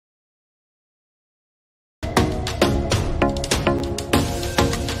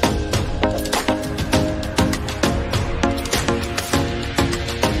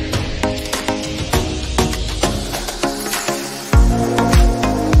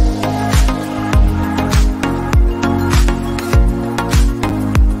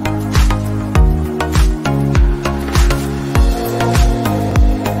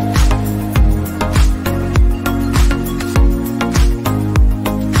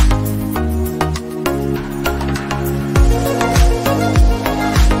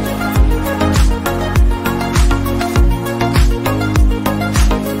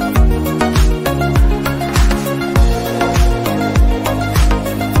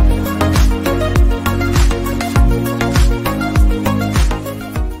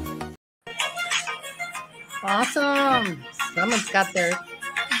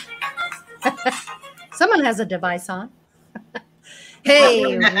Everyone has a device on.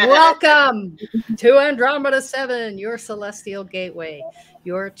 Hey, welcome to Andromeda 7, your celestial gateway,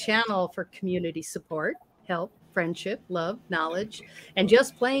 your channel for community support, help, friendship, love, knowledge, and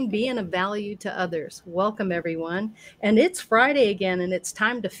just plain being of value to others. Welcome, everyone. And it's Friday again, and it's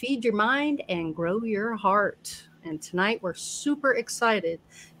time to feed your mind and grow your heart. And tonight, we're super excited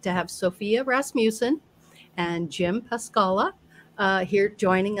to have Sophia Rasmussen and Jim Pascala here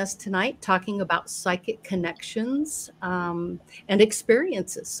joining us tonight, talking about psychic connections and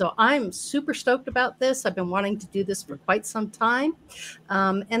experiences. So I'm super stoked about this. I've been wanting to do this for quite some time.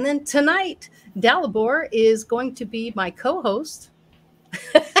 And then tonight, Dalibor is going to be my co-host.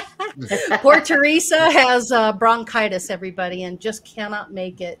 Poor Teresa has bronchitis, everybody, and just cannot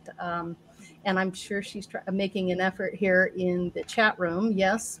make it. And I'm sure she's making an effort here in the chat room.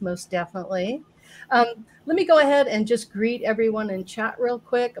 Yes, most definitely. Let me go ahead and just greet everyone in chat real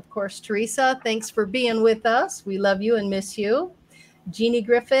quick. Of course, Teresa, thanks for being with us. We love you and miss you. Jeannie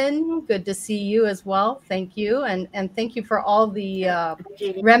Griffin, good to see you as well. Thank you. And thank you for all the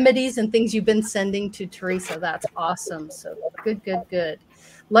remedies and things you've been sending to Teresa. That's awesome. So good, good, good.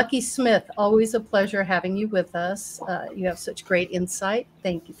 Lucky Smith, always a pleasure having you with us. You have such great insight.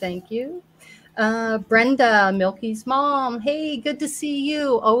 Thank you. Thank you. Brenda, Milky's mom. Hey, good to see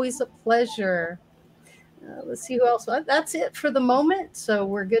you. Always a pleasure. Let's see who else. That's it for the moment. So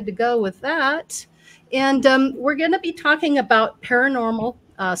we're good to go with that. And we're going to be talking about paranormal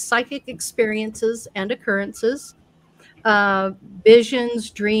psychic experiences and occurrences,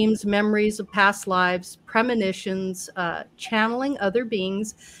 visions, dreams, memories of past lives, premonitions, channeling other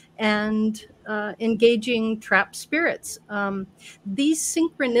beings, and engaging trapped spirits. These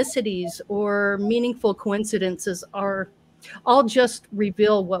synchronicities or meaningful coincidences are all just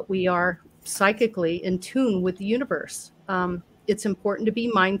reveal what we are psychically in tune with the universe. It's important to be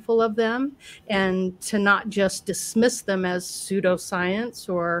mindful of them and to not just dismiss them as pseudoscience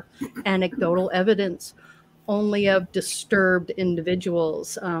or anecdotal evidence only of disturbed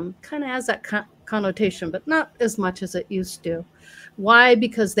individuals. Kind of has that connotation, but not as much as it used to. Why?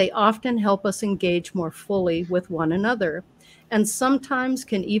 Because they often help us engage more fully with one another, and sometimes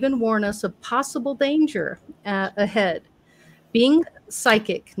can even warn us of possible danger ahead. Being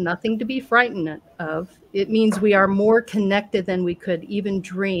psychic, nothing to be frightened of. It means we are more connected than we could even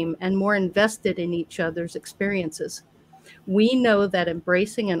dream and more invested in each other's experiences. We know that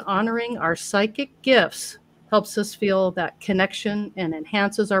embracing and honoring our psychic gifts helps us feel that connection and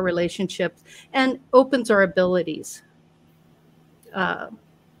enhances our relationships and opens our abilities.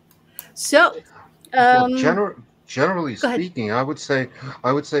 Generally speaking, I would say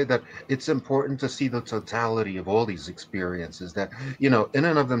that it's important to see the totality of all these experiences that, in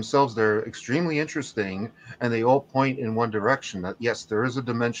and of themselves, they're extremely interesting and they all point in one direction. That yes, there is a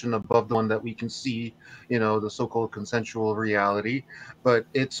dimension above the one that we can see, the so-called consensual reality, but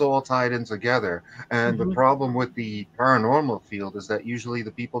it's all tied in together. And the problem with the paranormal field is that usually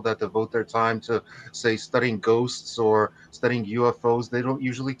the people that devote their time to, say, studying ghosts or studying UFOs, they don't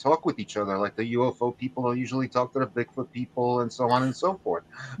usually talk with each other. Like the UFO people don't usually talk to the Bigfoot people and so on and so forth.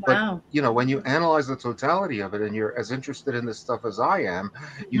 Wow. But when you analyze the totality of it and you're as interested in this stuff as I am,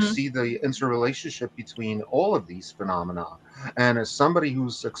 you see the interrelationship between all of these phenomena. And as somebody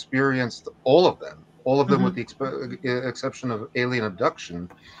who's experienced all of them with the exception of alien abduction,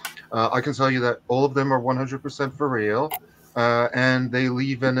 I can tell you that all of them are 100% for real, and they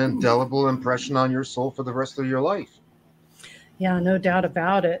leave an indelible impression on your soul for the rest of your life. Yeah, no doubt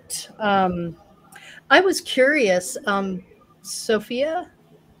about it. I was curious, Sophia,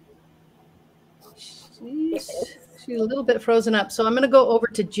 she's a little bit frozen up. So I'm going to go over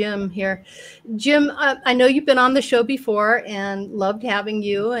to Jim here. Jim, I know you've been on the show before and loved having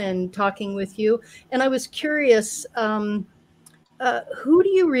you and talking with you. And I was curious, who do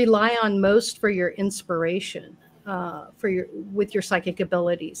you rely on most for your inspiration, with your psychic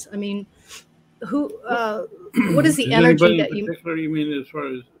abilities? I mean, what is the energy that you... You mean as far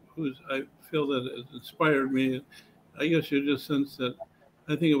as I feel that has inspired me? I guess you just sense that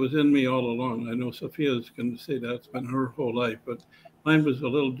I think it was in me all along. I know Sophia's going to say that's been her whole life, but mine was a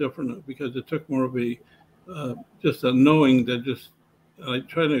little different because it took more of just a knowing that I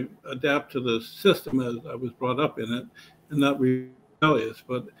try to adapt to the system as I was brought up in it and not rebellious.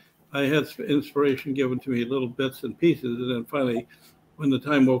 But I had inspiration given to me little bits and pieces, and then finally, when the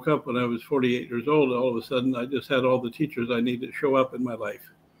time woke up when I was 48 years old, all of a sudden I just had all the teachers I needed to show up in my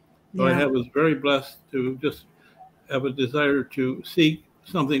life. So I was very blessed to just have a desire to seek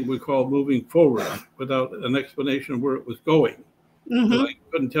something we call moving forward without an explanation of where it was going. So I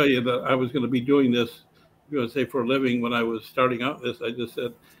couldn't tell you that I was going to be doing this, say, for a living when I was starting out this. I just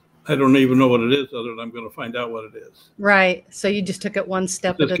said, I don't even know what it is, other than I'm going to find out what it is. Right. So you just took it one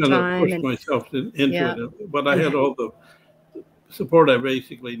step at a Just kind of time. pushed And myself into yeah. it. But I had all the support I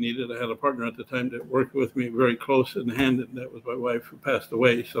basically needed. I had a partner at the time that worked with me very close in hand, and that was my wife, who passed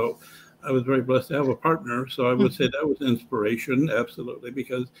away. So I was very blessed to have a partner. So I would say that was inspiration, absolutely,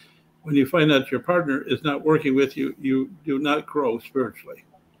 because when you find out your partner is not working with you, you do not grow spiritually.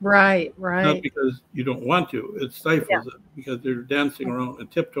 Right, Not because you don't want to, it stifles it because they're dancing around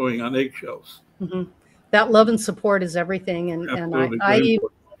and tiptoeing on eggshells. That love and support is everything. And I even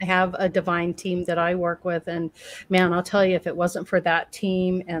have a divine team that I work with. And man, I'll tell you, if it wasn't for that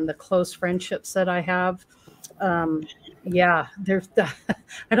team and the close friendships that I have, yeah,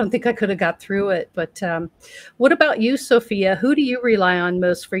 I don't think I could have got through it. But what about you, Sophia? Who do you rely on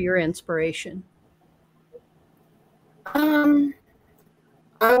most for your inspiration?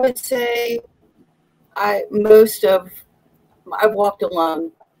 I would say I've walked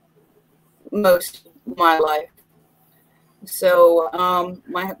alone most of my life. So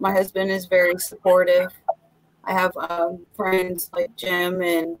my husband is very supportive. I have friends like Jim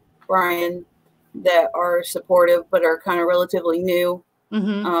and Brian that are supportive, but are kind of relatively new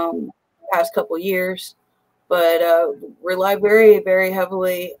past couple years. But rely very, very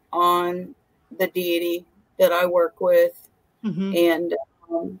heavily on the deity that I work with and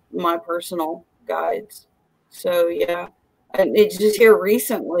my personal guides. So yeah, and it's just here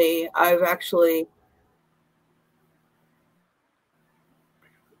recently I've actually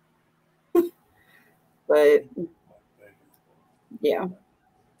but yeah,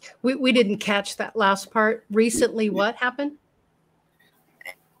 we didn't catch that last part. Recently, what happened?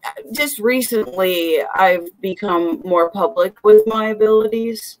 Just recently I've become more public with my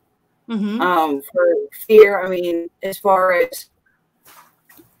abilities for fear. I mean, as far as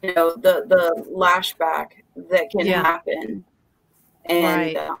the lashback that can happen.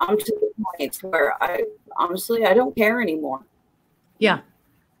 And I'm to the point where I don't care anymore. Yeah.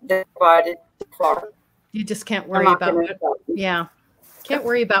 They're divided far. You just can't worry about can't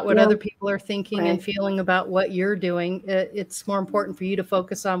worry about what other people are thinking and feeling about what you're doing. It's more important for you to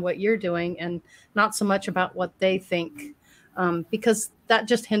focus on what you're doing and not so much about what they think, because that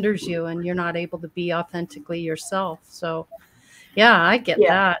just hinders you and you're not able to be authentically yourself. So yeah, I get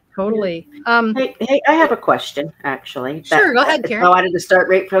that totally. Hey, I have a question, actually. Sure, go ahead, Karen. I wanted to start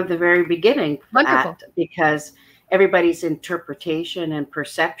right from the very beginning. Wonderful. Because everybody's interpretation and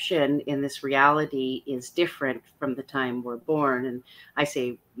perception in this reality is different from the time we're born. And I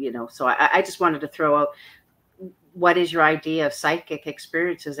say, so I just wanted to throw out, what is your idea of psychic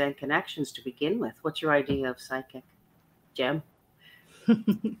experiences and connections to begin with? What's your idea of psychic, Jim?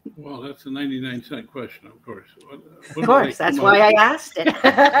 Well, that's a 99-cent question, of course. Of course, that's why I asked it.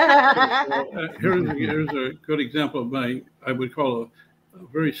 Here's a good example of I would call a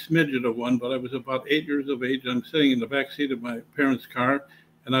very smidgen of one, but I was about 8 years of age. I'm sitting in the back seat of my parents' car,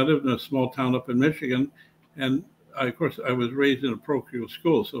 and I lived in a small town up in Michigan. And of course, I was raised in a parochial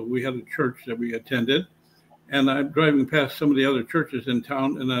school, so we had a church that we attended. And I'm driving past some of the other churches in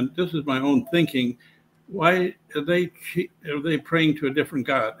town, and this is my own thinking. Why are they praying to a different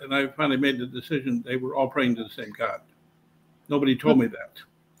God? And I finally made the decision they were all praying to the same God. Nobody told me that.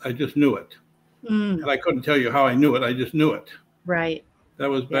 I just knew it. And I couldn't tell you how I knew it. I just knew it. Right. That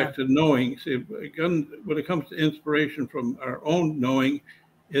was back to knowing. See, again, when it comes to inspiration from our own knowing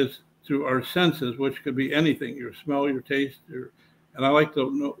is through our senses, which could be anything, your smell, your taste, and I like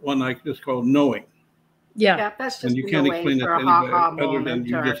the one I just call knowing. Yeah, that's just and you can't explain it to anybody other than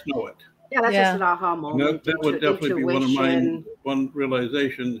you just know it. Yeah, that's just an aha moment. That would definitely be one of mine. One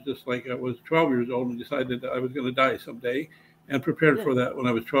realization, just like I was 12 years old and decided that I was going to die someday, and prepared for that when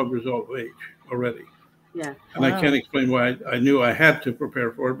I was 12 years old of age already. Yeah. And I can't explain why I knew I had to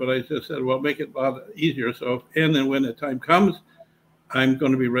prepare for it, but I just said, well, make it a lot easier. So if and when the time comes, I'm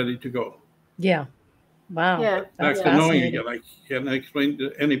going to be ready to go. Yeah. Wow. Yeah. Back to knowing again. I can't explain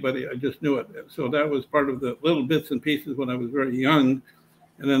to anybody. I just knew it. So that was part of the little bits and pieces when I was very young.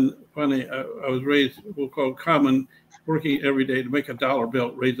 And then finally, I was raised, we'll call common, working every day to make a dollar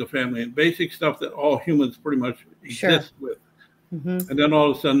bill, raise a family, and basic stuff that all humans pretty much exist with. And then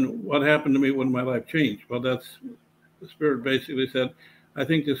all of a sudden, what happened to me when my life changed? Well, that's the spirit basically said, I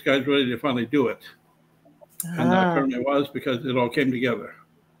think this guy's ready to finally do it. And that apparently was because it all came together.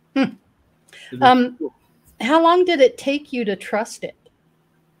 How long did it take you to trust it?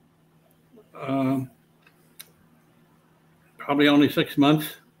 Probably only 6 months,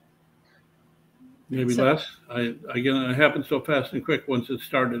 maybe less. Again, it happened so fast and quick once it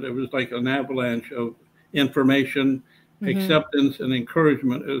started. It was like an avalanche of information, acceptance, and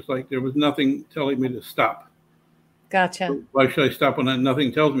encouragement. It was like there was nothing telling me to stop. Gotcha. Why should I stop when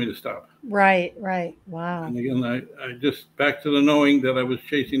nothing tells me to stop? Right, right. Wow. And again, I just back to the knowing that I was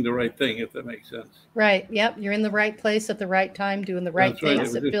chasing the right thing, if that makes sense. Right. Yep. You're in the right place at the right time, doing the right That's right.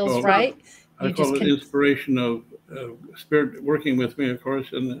 things. It It feels called, right. I call it inspiration of spirit working with me, of course,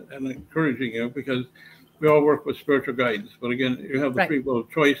 and encouraging you, because we all work with spiritual guidance. But again, you have the free will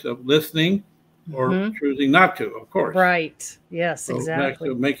choice of listening or choosing not to, of course. Right. Yes, so exactly.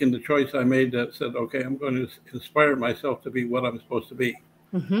 Back to making the choice I made that said, okay, I'm going to inspire myself to be what I'm supposed to be.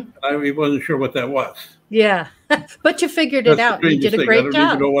 And I wasn't sure what that was. Yeah, but you figured it out. You did a great job. I didn't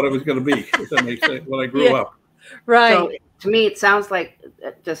even know what I was going to be, if that makes sense, when I grew up. Right. So to me, it sounds like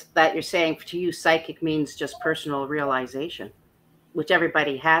just that you're saying to you, psychic means just personal realization, which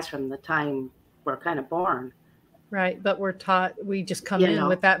everybody has from the time we're kind of born. Right. But we're taught, we just come in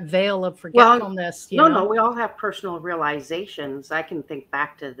with that veil of forgetfulness. No, we all have personal realizations. I can think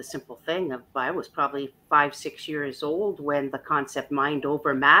back to the simple thing of I was probably 5, 6 years old when the concept mind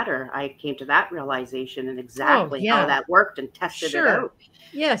over matter, I came to that realization and exactly how that worked and tested it out.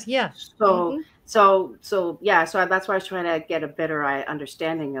 Yes, yes. So yeah, so that's why I was trying to get a better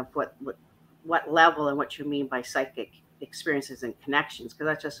understanding of what level and what you mean by psychic experiences and connections, because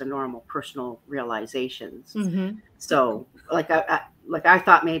that's just a normal personal realizations. So like I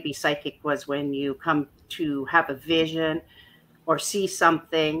thought maybe psychic was when you come to have a vision or see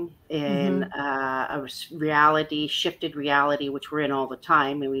something in a reality, shifted reality, which we're in all the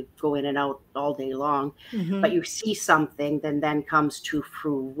time, and we go in and out all day long. But you see something, then comes to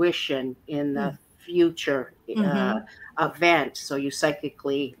fruition in the future event. So you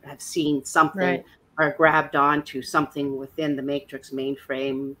psychically have seen something or grabbed onto something within the matrix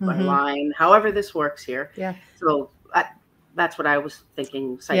mainframe or line, however this works here. So that's what I was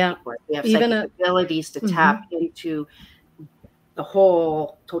thinking psychic was. We have psychic abilities to tap into the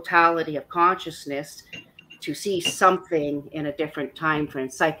whole totality of consciousness to see something in a different time frame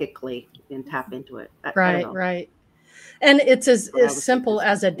psychically and tap into it. Right. And it's as simple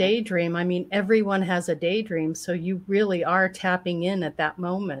as a daydream. I mean, everyone has a daydream. So you really are tapping in at that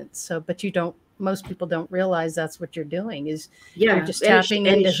moment. So, but most people don't realize that's what you're doing is you're just tapping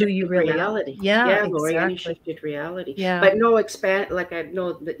into who you really are. Yeah, Lori, any shifted reality. But no expand, like I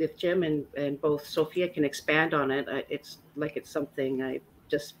know that if Jim and both Sophia can expand on it, it's like it's something I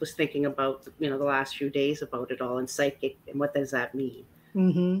just was thinking about, the last few days about it all and psychic and what does that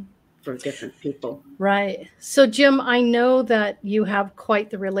mean for different people. Right. So Jim, I know that you have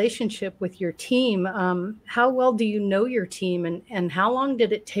quite the relationship with your team. How well do you know your team and how long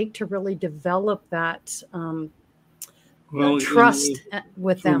did it take to really develop that trust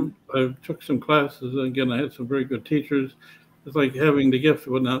with them? I took some classes. Again, I had some very good teachers. It's like having the gift,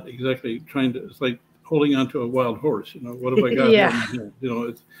 but not exactly it's like holding onto a wild horse. What have I got here in my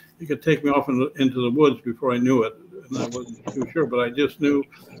hand? You could take me off into the woods before I knew it. And I wasn't too sure, but I just knew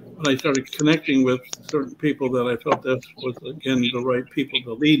when I started connecting with certain people that I felt this was, again, the right people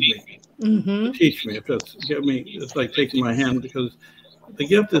to lead me, to teach me. It's like taking my hand, because the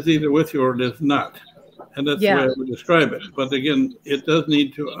gift is either with you or it is not. And that's the way I would describe it. But again, it does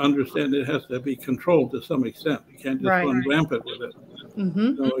need to understand it has to be controlled to some extent. You can't just run rampant with it.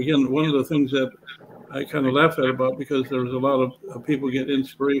 So again, one of the things that I kind of laugh at about, because there's a lot of people get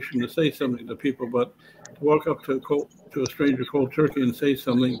inspiration to say something to people, but to walk up to a stranger cold turkey and say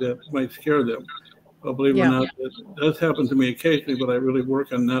something that might scare them. Well, believe it or not, it does happen to me occasionally, but I really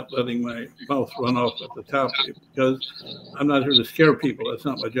work on not letting my mouth run off at the top, because I'm not here to scare people. That's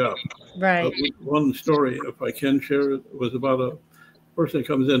not my job. Right. One story, if I can share it, was about a person that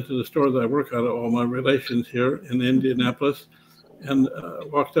comes into the store that I work out of, all my relations here in Indianapolis, and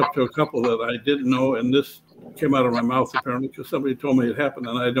walked up to a couple that I didn't know, and this came out of my mouth apparently because somebody told me it happened,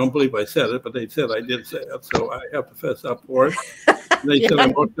 and I don't believe I said it, but they said I did say it, so I have to fess up for it. And they said I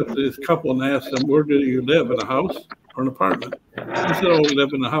walked up to this couple and I asked them, "Where do you live? In a house or an apartment?" They said, "Oh, we live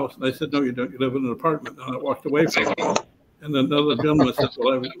in a house." And I said, "No, you don't. You live in an apartment." And I walked away from them. And another gentleman said,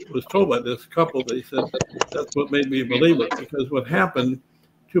 "Well, I was told by this couple," they said, "that's what made me believe it," because what happened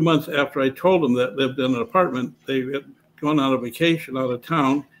 2 months after I told them that lived in an apartment, they had gone on a vacation out of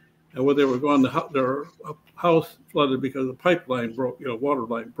town, and when they were going, their house flooded because the pipeline broke, water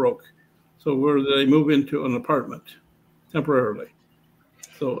line broke. So where they move into an apartment temporarily.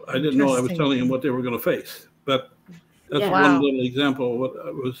 So I didn't know I was telling them what they were going to face, but that's one little example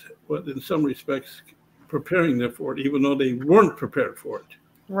of what in some respects preparing them for it, even though they weren't prepared for it.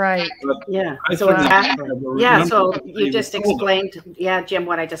 Right. Yeah. I So certainly exactly. have a Yeah. number So of you things just told us. explained, yeah, Jim,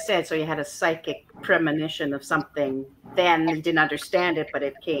 what I just said. So you had a psychic premonition of something, then you didn't understand it, but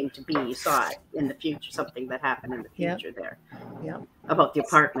it came to be. You saw it in the future, something that happened in the Yep. future there Yep. about the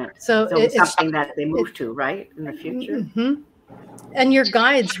apartment. So So it's something that they moved to, right, in the future. Mm-hmm. And your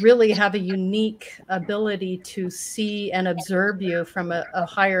guides really have a unique ability to see and observe you from a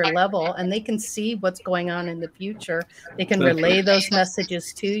higher level, and they can see what's going on in the future. They can That's relay right. those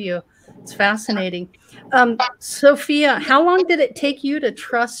messages to you. It's fascinating. Sophia, how long did it take you to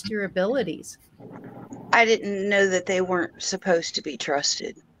trust your abilities? I didn't know that they weren't supposed to be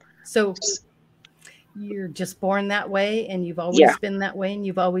trusted. So you're just born that way, and you've always Yeah. been that way, and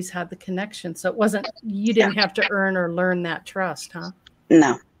you've always had the connection. So it wasn't, you didn't have to earn or learn that trust, huh?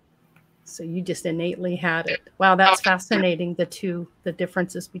 No. So you just innately had it. Wow, that's fascinating, the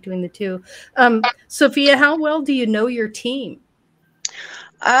differences between the two. Sophia, how well do you know your team?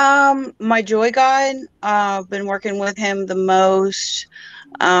 My joy guide, I've been working with him the most.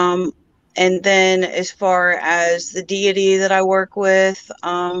 And then as far as the deity that I work with,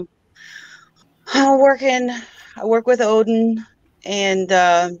 I work with Odin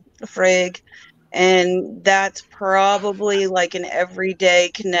and Frigg, and that's probably like an everyday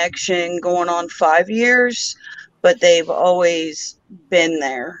connection going on 5 years, but they've always been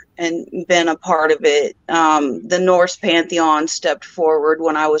there and been a part of it. The Norse pantheon stepped forward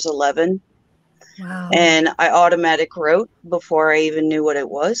when I was 11. Wow. And I automatic wrote before I even knew what it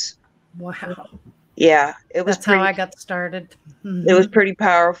was. Wow. Yeah, it was That's how I got started. Mm-hmm. It was pretty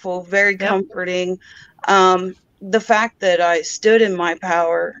powerful, very comforting. The fact that I stood in my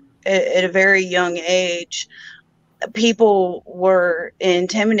power at a very young age, people were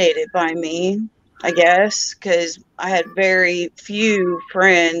intimidated by me, I guess, because I had very few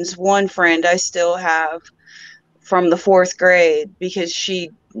friends. One friend I still have from the 4th grade because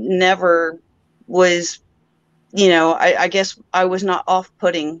she never was, I guess I was not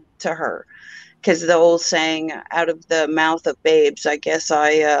off-putting to her. Because the old saying, out of the mouth of babes, I guess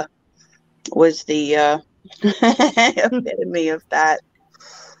I was the epitome of that.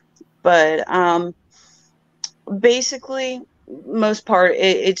 But basically, most part,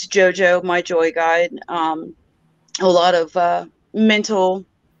 it's JoJo, my joy guide. A lot of mental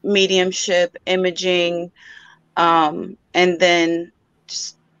mediumship, imaging, and then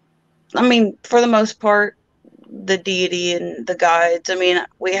just, for the most part, the deity and the guides. I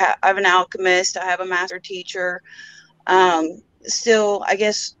have an alchemist, I have a master teacher. Still, I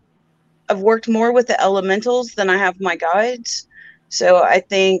guess I've worked more with the elementals than I have my guides. So I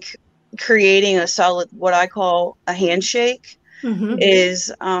think creating a solid, what I call a handshake,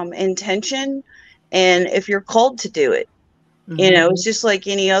 is intention. And if you're called to do it, it's just like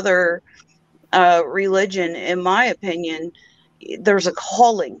any other religion, in my opinion, there's a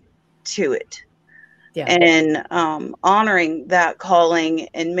calling to it. Yeah. And honoring that calling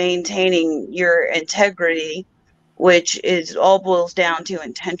and maintaining your integrity, which is all boils down to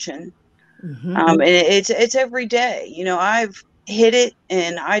intention. And it's every day. I've hit it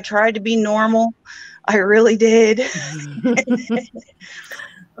and I tried to be normal. I really did.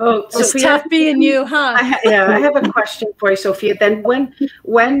 Oh, it's Sophia, tough being you, huh? I have a question for you, Sophia. Then when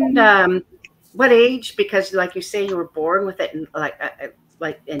what age? Because like you say, you were born with it, and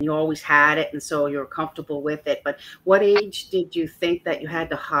and you always had it, and so you're comfortable with it. But what age did you think that you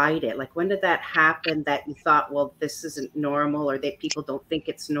had to hide it? Like, when did that happen that you thought, well, this isn't normal, or that people don't think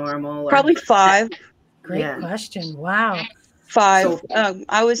it's normal? Probably 5. Great question. Wow. 5. So,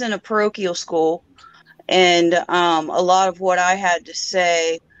 I was in a parochial school, and a lot of what I had to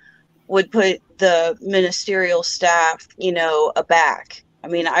say would put the ministerial staff, aback.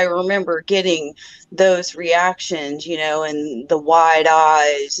 I remember getting those reactions, and the wide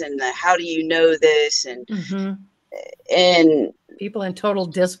eyes and the, how do you know this? And, and people in total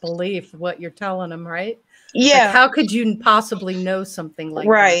disbelief of what you're telling them, right? Yeah. Like, how could you possibly know something like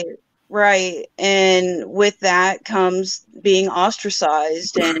that? Right. And with that comes being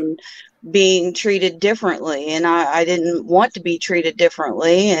ostracized and being treated differently. And I didn't want to be treated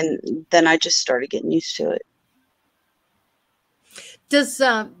differently. And then I just started getting used to it. Does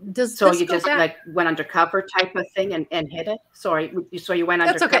so you just back? Like went undercover type of thing and hit it? Sorry, so you went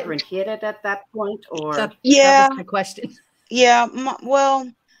undercover and hit it at that point, or that was my question. Yeah,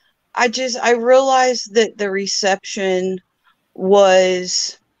 well, I realized that the reception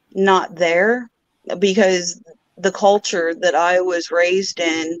was not there because the culture that I was raised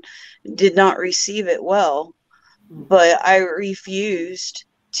in did not receive it well. But I refused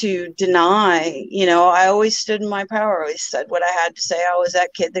to deny, I always stood in my power. I always said what I had to say. I was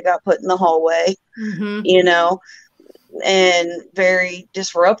that kid that got put in the hallway, and very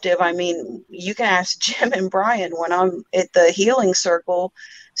disruptive. I mean, you can ask Jim and Brian. When I'm at the healing circle,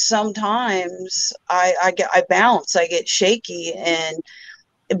 sometimes I bounce, I get shaky, and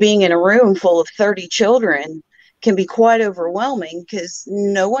being in a room full of 30 children can be quite overwhelming because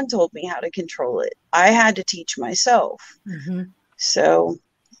no one told me how to control it. I had to teach myself. Mm-hmm. So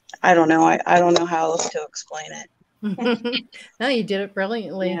I don't know. I don't know how else to explain it. No, you did it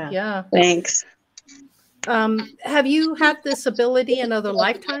brilliantly. Yeah. Thanks. Have you had this ability in other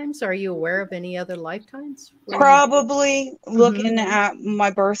lifetimes? Are you aware of any other lifetimes? Probably looking at my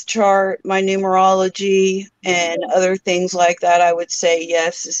birth chart, my numerology, and other things like that, I would say,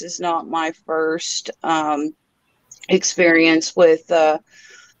 yes, this is not my first experience with the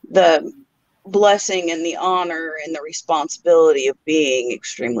blessing and the honor and the responsibility of being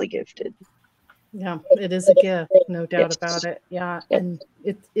extremely gifted. Yeah, it is a gift, no doubt about it. Yeah, and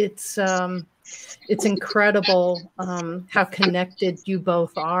it's incredible how connected you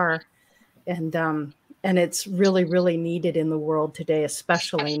both are, and it's really, really needed in the world today,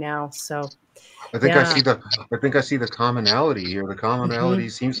 especially now. So I think I see the commonality here. The commonality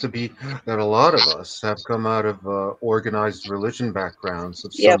seems to be that a lot of us have come out of organized religion backgrounds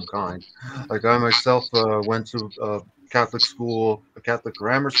of some kind. Like I myself went to Catholic school, a Catholic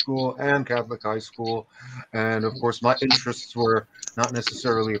grammar school, and Catholic high school, and of course my interests were not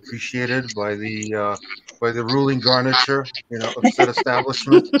necessarily appreciated by the ruling garniture, of said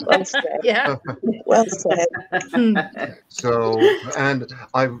establishment. Well said. Yeah. Well said. So, and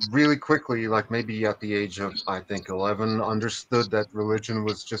I really quickly, like maybe at the age of, I think, 11, understood that religion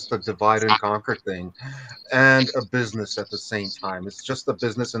was just a divide and conquer thing and a business at the same time. It's just a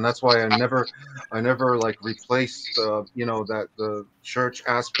business. And that's why I never like replaced, that the church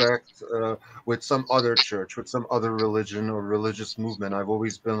aspect with some other church, with some other religion or religious movement. I've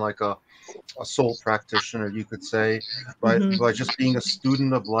always been like a soul practitioner, you could say, by just being a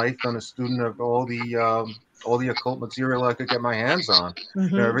student of life and a student of all the occult material I could get my hands on.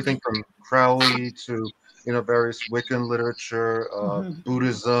 Everything from Crowley to various Wiccan literature,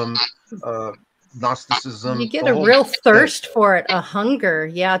 Buddhism, Gnosticism. You get a real thirst for it, a hunger,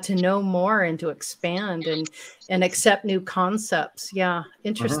 to know more and to expand and accept new concepts. Yeah,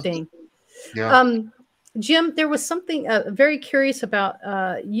 interesting. Jim, there was something very curious about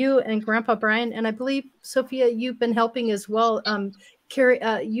you and Grandpa Brian, and I believe, Sophia, you've been helping as well.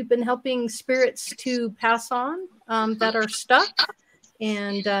 You've been helping spirits to pass on that are stuck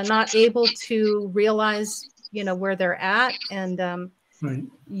and not able to realize, where they're at, and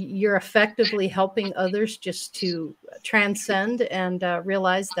you're effectively helping others just to transcend and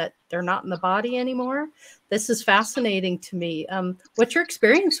realize that they're not in the body anymore. This is fascinating to me. What's your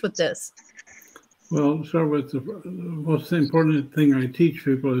experience with this? Well, start with the most important thing I teach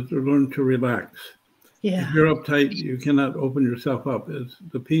people is to learn to relax. Yeah. If you're uptight, you cannot open yourself up. It's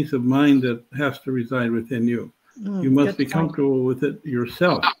the peace of mind that has to reside within you. You must be comfortable with it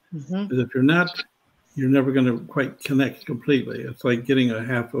yourself. Because if you're not, you're never going to quite connect completely. It's like getting a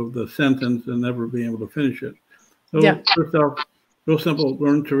half of the sentence and never being able to finish it. So first off, real simple,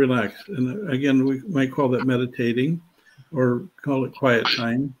 learn to relax. And again, we might call that meditating or call it quiet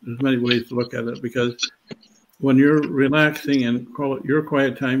time. There's many ways to look at it, because when you're relaxing and call it your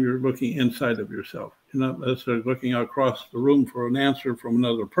quiet time, you're looking inside of yourself. You're not necessarily looking across the room for an answer from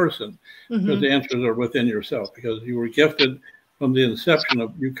another person, because the answers are within yourself, because you were gifted from the inception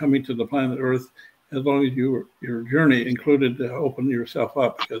of you coming to the planet Earth, as long as your journey included to open yourself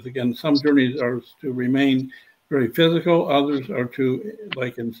up. Because again, some journeys are to remain very physical, others are to,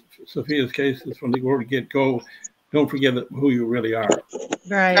 like in Sophia's case, is from the word get go. Don't forget who you really are.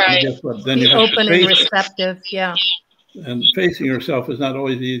 Right. And guess what? Then be open and receptive. Yeah. And facing yourself is not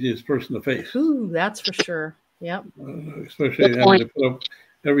always the easiest person to face. Ooh, that's for sure. Yep. Especially having to put up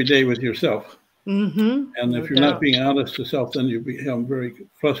every day with yourself. And if you're not being honest to self, then you become very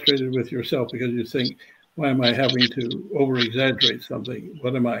frustrated with yourself, because you think, why am I having to over-exaggerate something?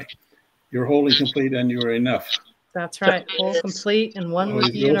 What am I? You're whole and complete, and you're enough. That's right. Whole, complete, and one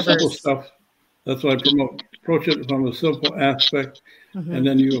with the universe. Simple stuff. That's why I approach it from a simple aspect, and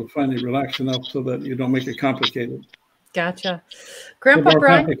then you'll finally relax enough so that you don't make it complicated. Gotcha. Grandpa the more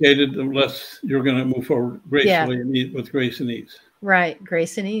Brian? Complicated, the less you're going to move forward gracefully and with grace and ease. Right.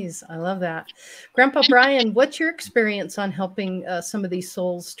 Grace and ease. I love that. Grandpa Brian, what's your experience on helping some of these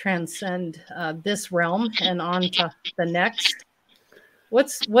souls transcend this realm and on to the next? What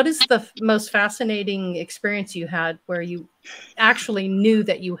is the most fascinating experience you had where you actually knew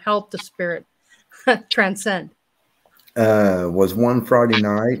that you helped the spirit transcend? Was one Friday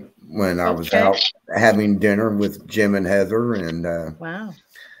night when I was out having dinner with Jim and Heather, and wow,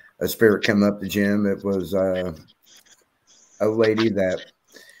 a spirit came up to Jim. It was a lady that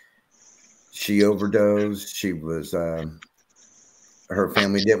she overdosed. She was, her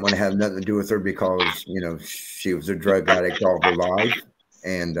family didn't want to have nothing to do with her because, you know, she was a drug addict all her life.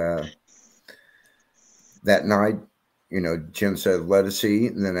 And that night, you know, Jim said, let us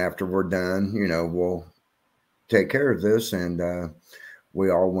eat. And then after we're done, you know, we'll take care of this. And we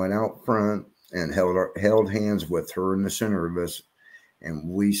all went out front and held hands with her in the center of us. And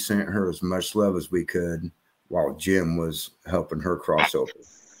we sent her as much love as we could while Jim was helping her cross over.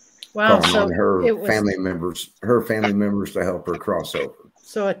 Wow. Calling So on her it was family members to help her cross over.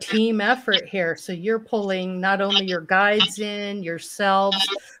 so a team effort here. So you're pulling not only your guides in, yourselves,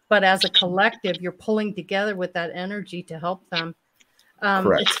 but as a collective, you're pulling together with that energy to help them.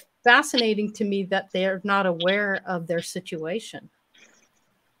 Correct. It's fascinating to me that they're not aware of their situation.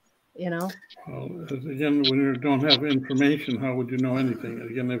 You know? Well, again, when you don't have information, how would you know anything?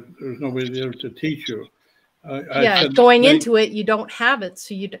 Again, if there's nobody there to teach you. Going into it, you don't have it,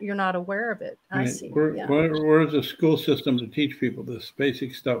 so you're not aware of it. I see. Where is the school system to teach people this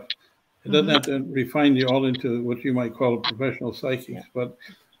basic stuff? It doesn't have to refine you all into what you might call a professional psychics, but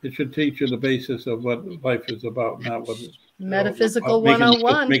it should teach you the basis of what life is about, not what Metaphysical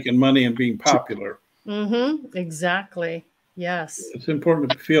 101. Making money and being popular. Exactly. Yes. It's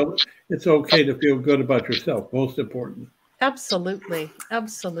important to feel, it's okay to feel good about yourself, most important. Absolutely.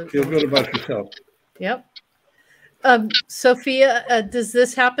 Absolutely. Feel good about yourself. Yep. Sophia, does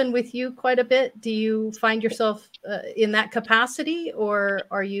this happen with you quite a bit? Do you find yourself in that capacity, or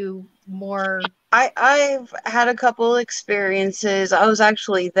are you more? I've had a couple experiences. I was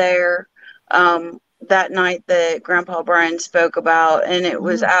actually there that night that Grandpa Brian spoke about, and it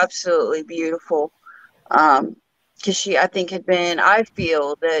was absolutely beautiful. Because I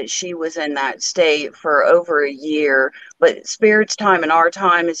feel that she was in that state for over a year, but Spirit's time and our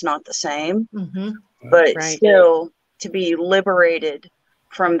time is not the same. But still, to be liberated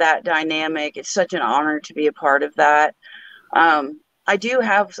from that dynamic, it's such an honor to be a part of that. I do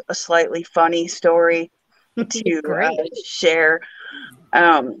have a slightly funny story to share.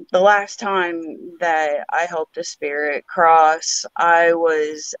 The last time that I helped a spirit cross, it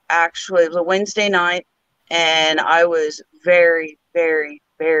was a Wednesday night, and I was very, very,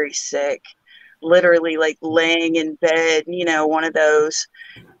 very sick, literally like laying in bed, you know, one of those.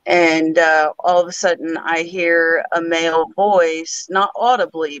 And all of a sudden I hear a male voice, not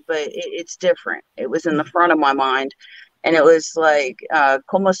audibly, but it's different. It was in the front of my mind, and it was like,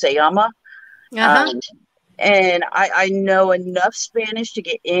 ¿Cómo se llama? And I know enough Spanish to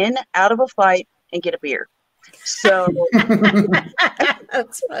get in, out of a fight, and get a beer. So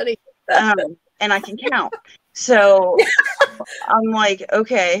that's funny. And I can count. So I'm like,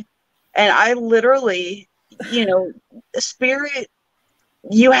 okay. And I literally, you know, Spirit,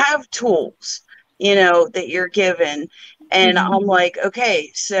 you have tools, you know, that you're given. And I'm like,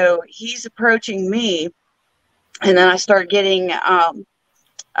 okay, so he's approaching me. And then I start getting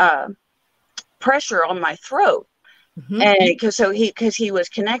pressure on my throat. And because he was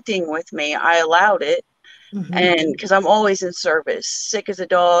connecting with me, I allowed it. And because I'm always in service, sick as a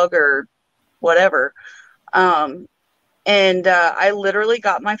dog or whatever. And I literally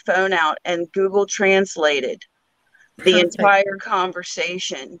got my phone out and Google translated the entire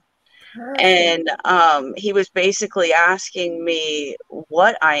conversation. And he was basically asking me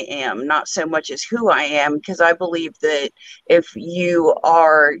what I am, not so much as who I am, because I believe that if you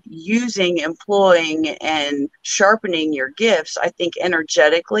are employing and sharpening your gifts, I think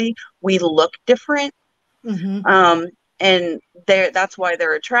energetically we look different. And that's why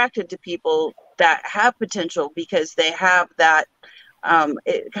they're attracted to people that have potential, because they have that.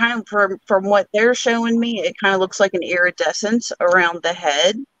 It kind of, from what they're showing me, it kind of looks like an iridescence around the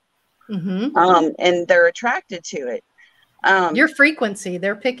head. And they're attracted to it. Your frequency,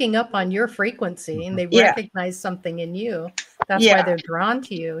 they're picking up on your frequency, and they recognize something in you. That's why they're drawn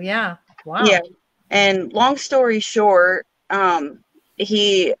to you. Yeah. Wow. Yeah. And long story short,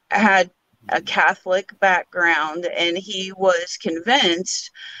 he had a Catholic background, and he was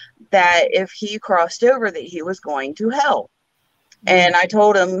convinced that if he crossed over, that he was going to hell. And I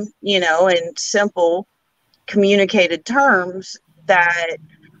told him, you know, in simple communicated terms, that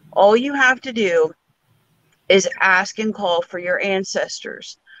all you have to do is ask and call for your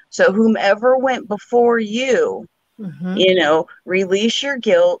ancestors. So whomever went before you, you know, release your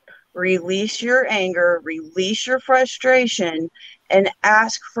guilt, release your anger, release your frustration, and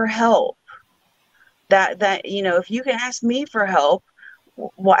ask for help. That you know, if you can ask me for help,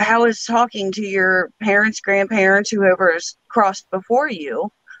 how is talking to your parents, grandparents, whoever has crossed before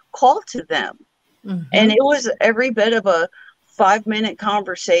you, call to them. And it was every bit of a 5-minute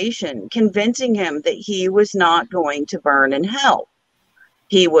conversation convincing him that he was not going to burn in hell.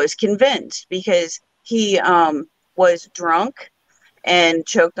 He was convinced because he was drunk and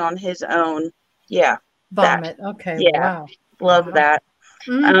choked on his own. Yeah. Vomit. Okay. Yeah. Wow. Love Wow. that.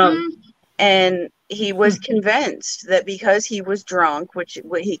 Mhm. And he was convinced that because he was drunk, which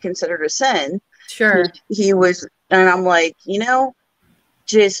what he considered a sin, Sure. he was, and I'm like, you know,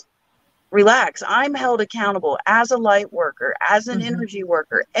 just relax. I'm held accountable as a light worker, as an energy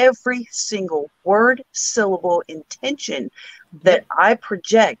worker. Every single word, syllable, intention that I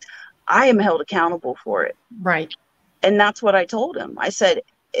project, I am held accountable for it. Right. And that's what I told him. I said,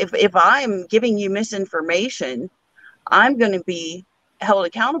 if I'm giving you misinformation, I'm going to be held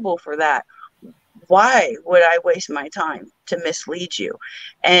accountable for that. Why would I waste my time to mislead you?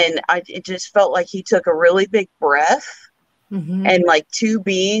 And it just felt like he took a really big breath. And like two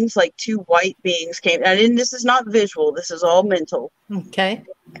white beings came. And this is not visual. This is all mental. Okay.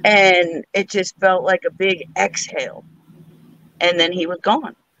 And it just felt like a big exhale. And then he was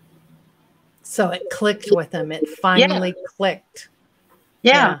gone. So it clicked with him. It finally clicked.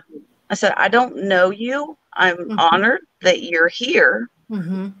 Yeah. I said, I don't know you. I'm honored that you're here.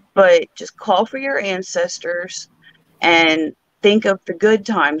 But just call for your ancestors and think of the good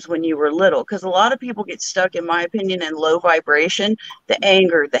times when you were little. Because a lot of people get stuck, in my opinion, in low vibration, the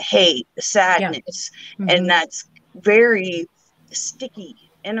anger, the hate, the sadness. And that's very sticky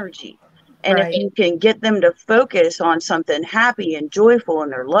energy. And if you can get them to focus on something happy and joyful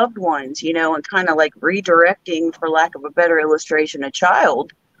and their loved ones, you know, and kind of like redirecting, for lack of a better illustration, a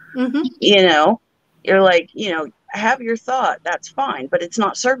child, you know, you're like, you know, have your thought, that's fine, but it's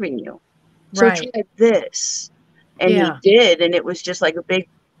not serving you. So try this. And he did, and it was just like a big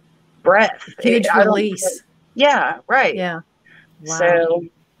breath. Huge release. Yeah, right. Yeah. Wow. So,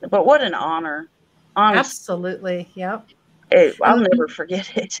 but what an honor. Honestly. Absolutely. Yep. I'll never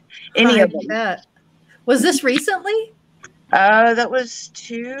forget it. Any of them. Bet. Was this recently? That was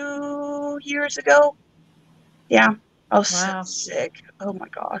 2 years ago. Yeah. I was so sick. Oh my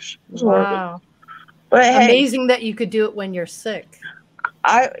gosh. It was horrible. But amazing that you could do it when you're sick.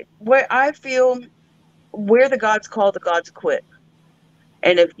 I feel where the gods call, the gods quit.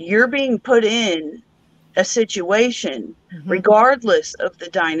 And if you're being put in a situation, regardless of the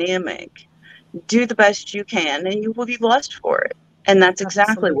dynamic, do the best you can and you will be blessed for it. And that's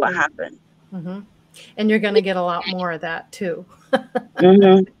exactly what happened. And you're going to get a lot more of that too.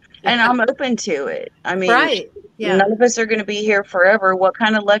 And I'm open to it. I mean, none of us are going to be here forever. What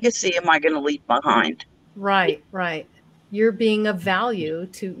kind of legacy am I going to leave behind? Right. You're being of value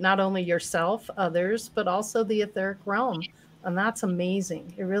to not only yourself, others, but also the etheric realm. And that's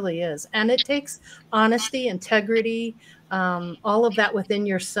amazing. It really is. And it takes honesty, integrity, all of that within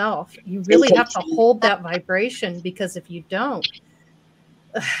yourself. You really have to hold that vibration, because if you don't,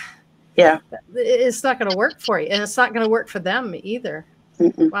 it's not going to work for you. And it's not going to work for them either.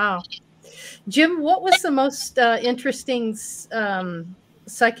 Wow. Jim, what was the most interesting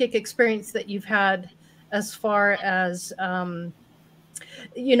psychic experience that you've had, as far as,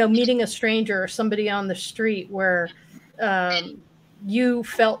 you know, meeting a stranger or somebody on the street where you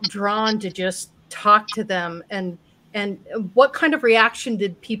felt drawn to just talk to them, and what kind of reaction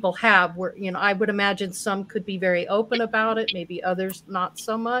did people have? Where, you know, I would imagine some could be very open about it, maybe others not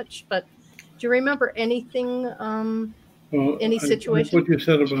so much, but do you remember anything, any situation? What you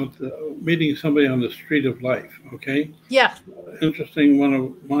said about meeting somebody on the street of life, okay? Yeah. Interesting. One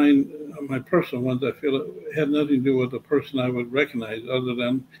of mine, my personal ones, I feel it had nothing to do with the person I would recognize, other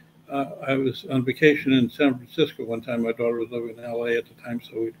than I was on vacation in San Francisco one time. My daughter was living in LA at the time,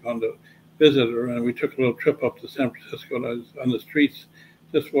 so we'd gone to visit her, and we took a little trip up to San Francisco, and I was on the streets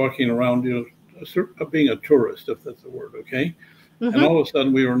just walking around, you know, being a tourist, if that's the word, okay? And all of a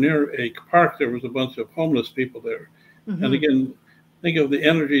sudden we were near a park. There was a bunch of homeless people there. And again, think of the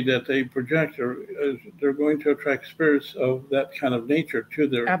energy that they project, or they're going to attract spirits of that kind of nature to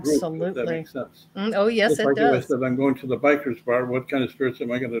their group, if that makes sense. Oh, yes, just it like does. If I said I'm going to the bikers bar, what kind of spirits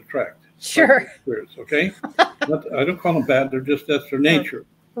am I going to attract? Sure. Spirits, okay? I don't call them bad. That's their nature.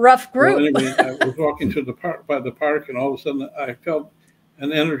 Rough group. Well, anyway, I was walking to the park, by the park, and all of a sudden I felt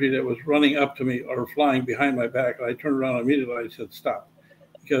an energy that was running up to me or flying behind my back. And I turned around immediately. I said, stop.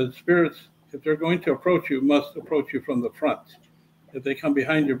 Because spirits, if they're going to approach you, must approach you from the front. If they come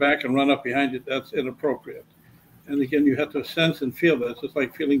behind your back and run up behind you, that's inappropriate. And again, you have to sense and feel that. It's just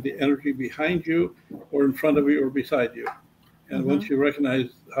like feeling the energy behind you or in front of you or beside you. And once you recognize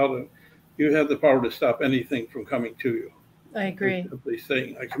you have the power to stop anything from coming to you. I agree. Simply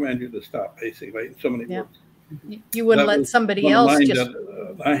saying, I command you to stop, basically, in so many words. You wouldn't let somebody else just...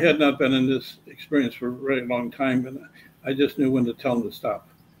 I had not been in this experience for a very long time, and I just knew when to tell them to stop.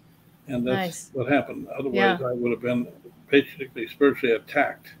 And that's Nice. what happened. Otherwise, Yeah. I would have been basically spiritually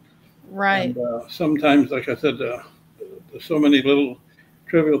attacked. Right. And sometimes, like I said, there's so many little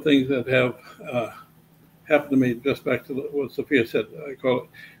trivial things that have happened to me. Just back to what Sophia said, I call it.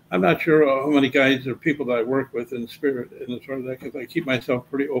 I'm not sure how many guys or people that I work with in spirit, and as far as that, because I keep myself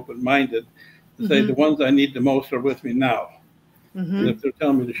pretty open-minded to say the ones I need the most are with me now. And if they're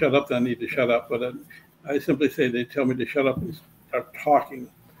telling me to shut up, then I need to shut up. But I simply say they tell me to shut up and start talking,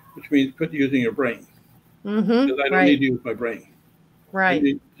 which means quit using your brain. Because I don't need to use my brain. Right.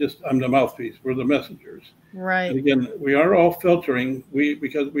 I'm the mouthpiece. We're the messengers. Right. And again, we are all filtering.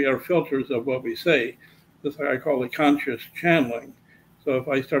 Because we are filters of what we say. That's why I call it conscious channeling. So if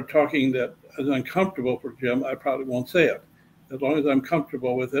I start talking that is uncomfortable for Jim, I probably won't say it. As long as I'm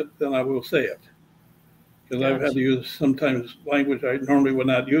comfortable with it, then I will say it. Because I've had to use sometimes language I normally would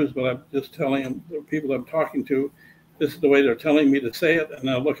not use, but I'm just telling them, the people I'm talking to, this is the way they're telling me to say it, and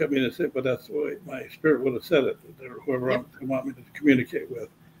they'll look at me and say, but that's the way my spirit would have said it, or whoever I want me to communicate with.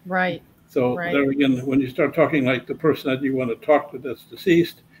 Right. So there again, when you start talking like the person that you want to talk to that's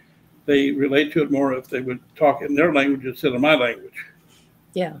deceased, they relate to it more if they would talk in their language instead of my language.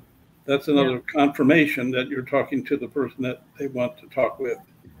 Yeah. That's another confirmation that you're talking to the person that they want to talk with.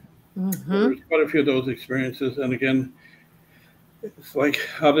 So there's quite a few of those experiences, and again, it's like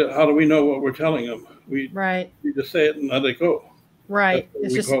how do we know what we're telling them? We just say it and let it go. Right.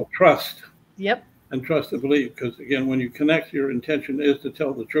 It's we call trust. Yep. And trust and believe, because again, when you connect, your intention is to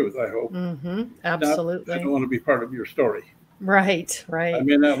tell the truth. I hope. Absolutely. I don't want to be part of your story. Right. Right. I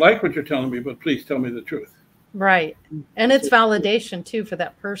mean, I like what you're telling me, but please tell me the truth. Right. And it's validation too for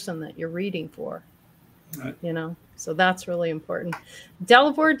that person that you're reading for. Right. You know, so that's really important.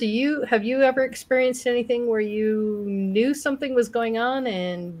 Delvor, have you ever experienced anything where you knew something was going on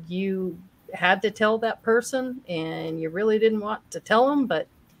and you had to tell that person and you really didn't want to tell them, but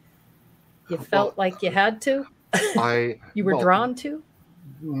you felt like you had to? You were drawn to?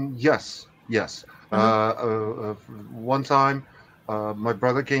 Yes. One time, my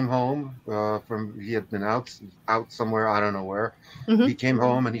brother came home he had been out somewhere, I don't know where. He came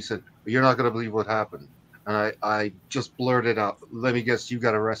home and he said, "You're not going to believe what happened." And I just blurted out, "Let me guess, you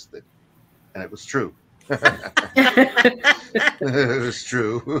got arrested." And it was true. It was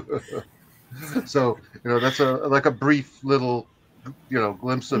true. So, that's like a brief little,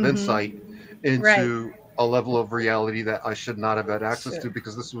 glimpse of insight into a level of reality that I should not have had access to,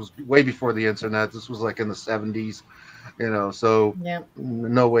 because this was way before the internet. This was like in the 70s, so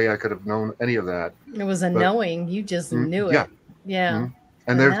no way I could have known any of that. It was knowing. You just knew it. Yeah.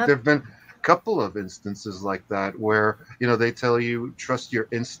 And there've been a couple of instances like that where, they tell you trust your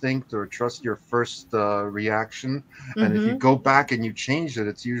instinct or trust your first reaction. And if you go back and you change it,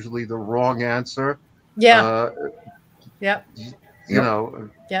 it's usually the wrong answer. Yeah.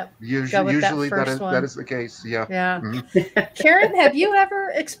 Usually that is the case. Yeah. Yeah. Karen, have you ever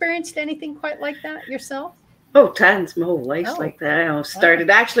experienced anything quite like that yourself? Oh, tons. My whole life's like that.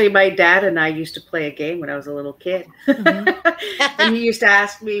 Actually, my dad and I used to play a game when I was a little kid. And he used to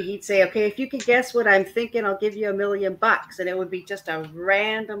ask me, he'd say, "Okay, if you can guess what I'm thinking, I'll give you $1 million." And it would be just a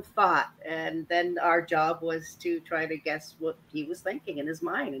random thought. And then our job was to try to guess what he was thinking in his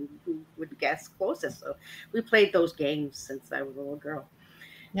mind and who would guess closest. So we played those games since I was a little girl.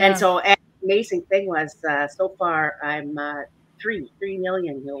 Yeah. And so the amazing thing was, so far I'm 3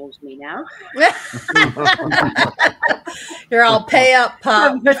 million he owes me now. You're all pay up,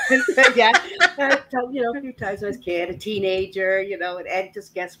 Pop. Yeah. A few times I was a kid, a teenager, and Ed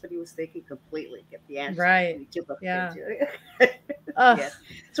just guessed what he was thinking completely, get the answer. Right. Yeah. Yeah.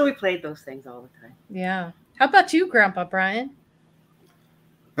 So we played those things all the time. Yeah. How about you, Grandpa Brian?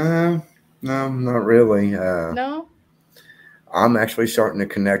 No, not really. No? I'm actually starting to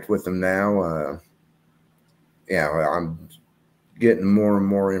connect with them now. I'm getting more and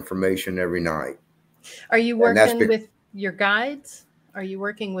more information every night. Are you working with your guides? Are you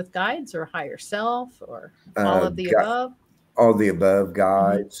working with guides or higher self or all of the above? All the above,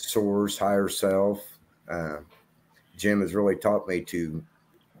 guides, source, higher self. Jim has really taught me to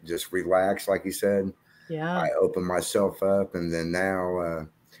just relax, like he said. Yeah. I open myself up, and then now,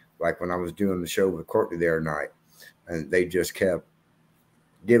 like when I was doing the show with Courtney the other night, and they just kept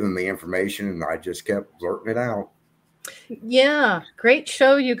giving me information, and I just kept blurting it out. Yeah, great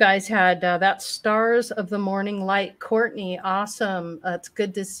show you guys had. That Stars of the Morning Light. Courtney, awesome. It's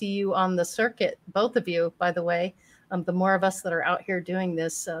good to see you on the circuit, both of you, by the way. The more of us that are out here doing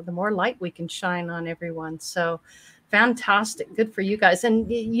this, the more light we can shine on everyone. So fantastic. Good for you guys. And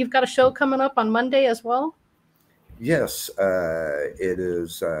you've got a show coming up on Monday as well? Yes, it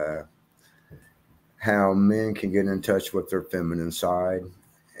is. how men can get in touch with their feminine side.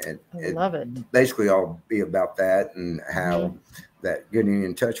 And I love it. Basically, I'll be about that, and how that getting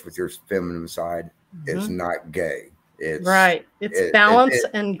in touch with your feminine side is not gay. It's right. It's balance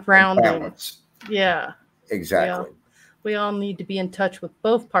and grounding. Balance. Yeah. Exactly. We all need to be in touch with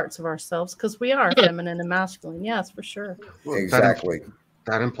both parts of ourselves, because we are feminine and masculine. Yes, for sure. Well, Exactly.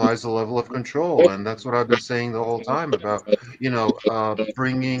 That implies a level of control, and that's what I've been saying the whole time about,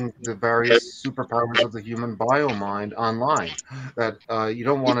 bringing the various superpowers of the human bio-mind online. That you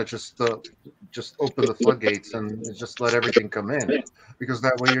don't want to just open the floodgates and just let everything come in, because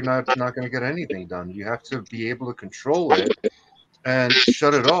that way you're not going to get anything done. You have to be able to control it and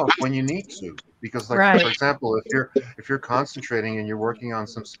shut it off when you need to. Because, like, for example, if you're concentrating and you're working on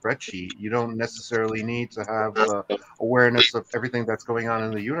some spreadsheet, you don't necessarily need to have awareness of everything that's going on in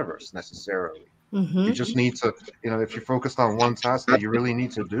the universe necessarily. You just need to, if you're focused on one task that you really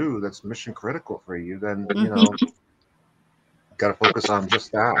need to do that's mission critical for you, then got to focus on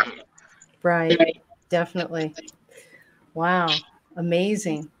just that. Right. Definitely. Wow.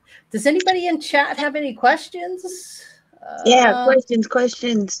 Amazing. Does anybody in chat have any questions? Yeah,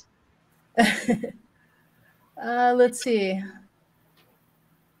 questions. Let's see.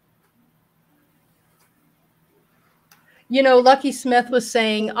 Lucky Smith was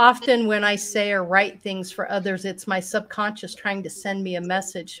saying, often when I say or write things for others, it's my subconscious trying to send me a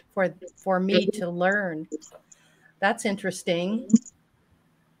message for me to learn. That's interesting.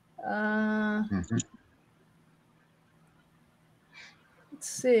 Let's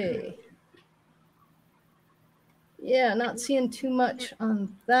see. Yeah, not seeing too much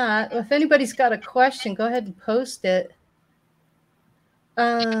on that. If anybody's got a question, go ahead and post it.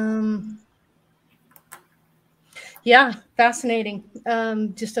 Yeah, fascinating.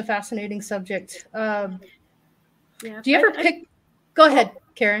 Just a fascinating subject. Do you ever pick? Go ahead,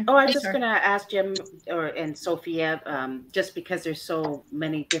 Karen. Oh, I was just going to ask Jim and Sophia, just because there's so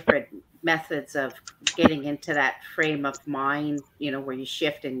many different methods of getting into that frame of mind, where you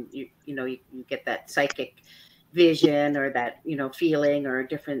shift and you get that psychic vision or that feeling or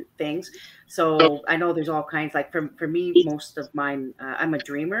different things. So I know there's all kinds, like for me, most of mine, I'm a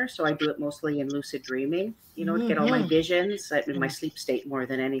dreamer, so I do it mostly in lucid dreaming, to get all my visions in my sleep state more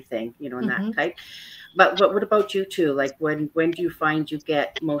than anything, in that type. But what about you two? Like when do you find you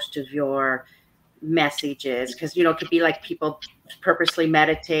get most of your messages? Because it could be like people purposely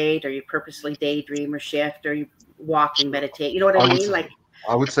meditate, or you purposely daydream or shift, or you walk and meditate, you know what I mean? Like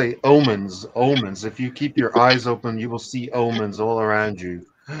I would say omens. If you keep your eyes open, you will see omens all around you.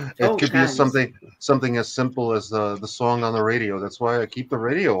 It could be something as simple as the song on the radio. That's why I keep the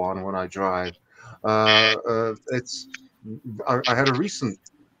radio on when I drive. I had a recent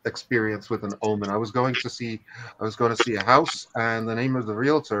experience with an omen. I was going to see a house, and the name of the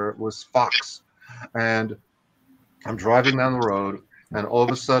realtor was Fox. And I'm driving down the road, and all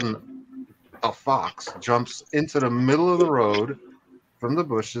of a sudden, a fox jumps into the middle of the road, from the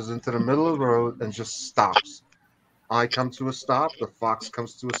bushes into the middle of the road, and just stops. I come to a stop, the fox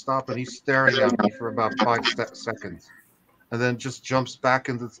comes to a stop, and he's staring at me for about 5 seconds, and then just jumps back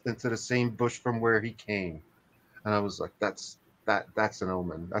into the same bush from where he came. And I was like, that's an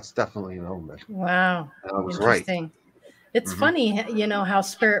omen. That's definitely an omen. Wow. And I was right. It's funny, how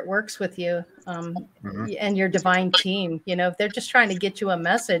spirit works with you and your divine team. If they're just trying to get you a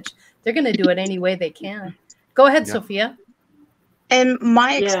message, they're going to do it any way they can. Go ahead, Sophia. In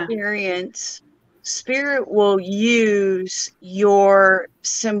my experience, spirit will use your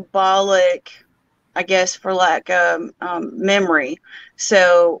symbolic, I guess, for lack of memory.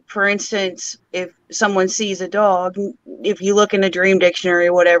 So, for instance, if someone sees a dog, if you look in a dream dictionary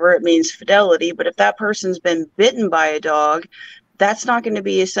or whatever, it means fidelity. But if that person's been bitten by a dog, that's not going to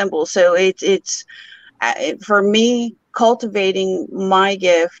be a symbol. So it's for me, cultivating my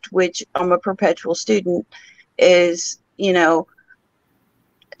gift, which I'm a perpetual student, is,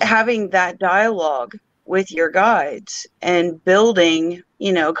 having that dialogue with your guides and building,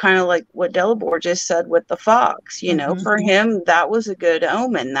 kind of like what Delabor just said with the fox, for him, that was a good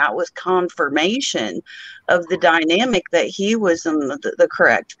omen. That was confirmation of the dynamic that he was on the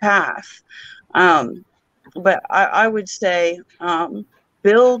correct path. But I would say,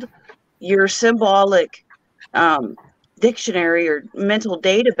 build your symbolic dictionary or mental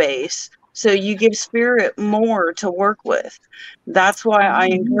database, so you give spirit more to work with. That's why I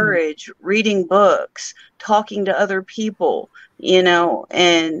encourage reading books, talking to other people,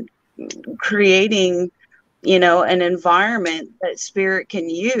 and creating, an environment that spirit can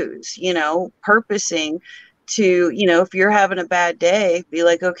use, purposing to, if you're having a bad day, be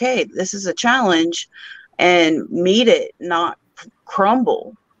like, okay, this is a challenge, and meet it, not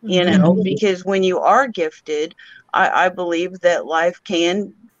crumble. you know, because when you are gifted, I believe that life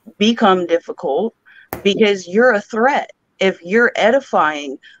can become difficult because you're a threat. If you're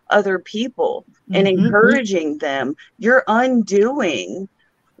edifying other people and encouraging them, you're undoing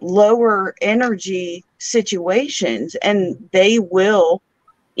lower energy situations, and they will,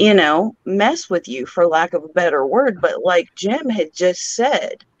 you know, mess with you, for lack of a better word. But like Jim had just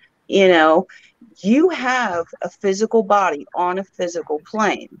said, you know, you have a physical body on a physical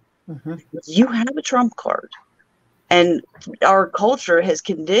plane. You have a trump card. And our culture has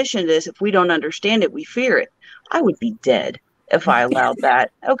conditioned us, if we don't understand it, we fear it. I would be dead if I allowed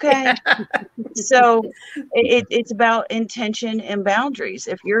that. Okay. So it's about intention and boundaries.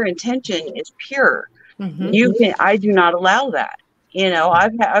 If your intention is pure, you can, I do not allow that. You know,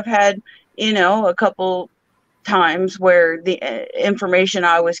 I've had, you know, a couple times where the information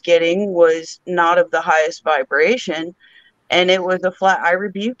I was getting was not of the highest vibration, and it was a flat, I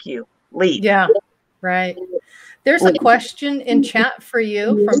rebuke you, leave. Yeah, right. There's a question in chat for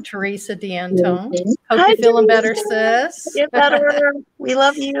you from Teresa D'Antone. Hope Hi, you're feeling Teresa. better, sis. Get better. We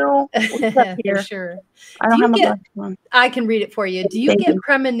love you. For sure. I don't have my glasses on. I can read it for you. Do you Thank get you.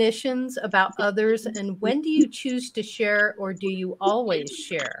 premonitions about others, and when do you choose to share, or do you always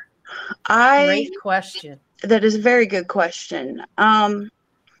share? Great question. That is a very good question. I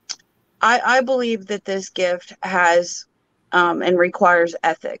believe that this gift has and requires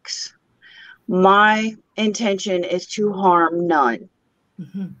ethics. My intention is to harm none.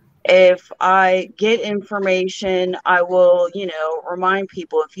 If I get information, I will, you know, remind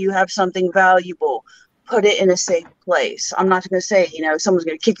people, if you have something valuable, put it in a safe place. I'm not going to say, you know, someone's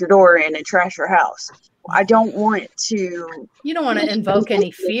going to kick your door in and trash your house. I don't want to. You don't want to invoke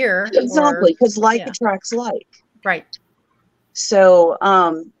any fear. Exactly, because like attracts like. Right. So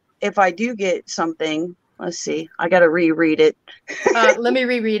if I do get something, let's see, I got to reread it. Let me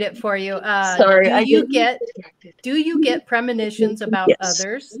reread it for you. Sorry, do you get premonitions about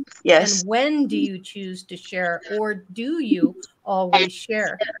others? Yes. And when do you choose to share, or do you always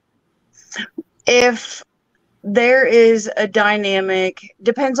share? If there is a dynamic,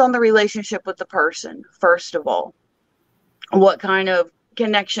 depends on the relationship with the person, first of all, what kind of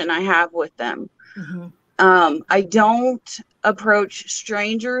connection I have with them. I don't approach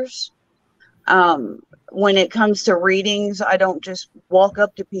strangers. When it comes to readings, I don't just walk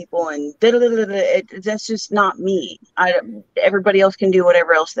up to people and that's just not me. Everybody else can do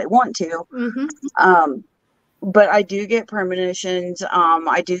whatever else they want to. But I do get premonitions.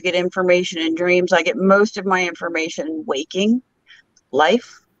 I do get information in dreams. I get most of my information in waking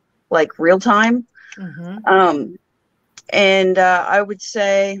life, like real time. And I would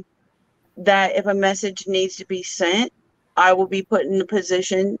say that if a message needs to be sent, I will be put in a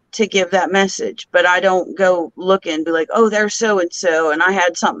position to give that message. But I don't go looking and be like, oh, there's so-and-so, and I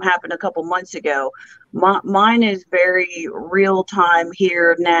had something happen a couple months ago. Mine is very real time,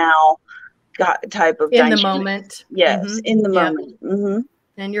 here, now type of in dynamic. the moment. Yes, in the moment.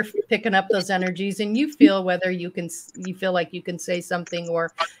 And you're picking up those energies, and you feel whether you feel like you can say something,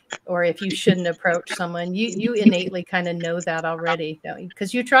 or if you shouldn't approach someone. You innately kind of know that already, don't you?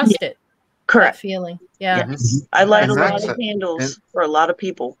 Because you trust it. Correct. That feeling. Yeah. Yes. I light a lot of candles for a lot of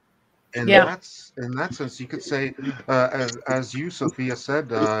people. And that's, in that sense, you could say, as you, Sophia,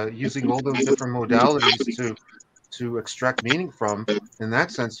 said, using all those different modalities to extract meaning from. In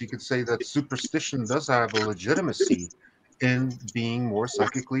that sense, you could say that superstition does have a legitimacy in being more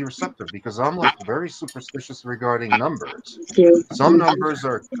psychically receptive, because I'm like very superstitious regarding numbers. Some numbers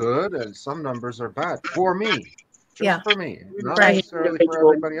are good and some numbers are bad for me, just for me, not necessarily for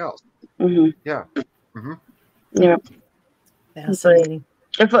everybody else. Yeah. Fascinating.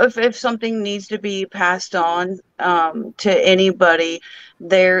 If something needs to be passed on to anybody,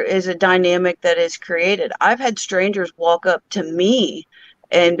 there is a dynamic that is created. I've had strangers walk up to me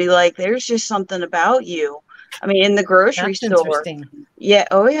and be like, there's just something about you. I mean, in the grocery store. Yeah.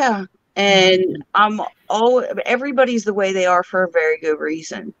 Oh, yeah. And everybody's the way they are for a very good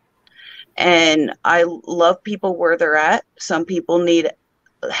reason. And I love people where they're at. Some people need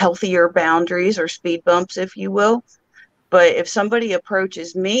healthier boundaries or speed bumps, if you will. But if somebody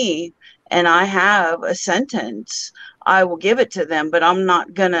approaches me and I have a sentence, I will give it to them, but I'm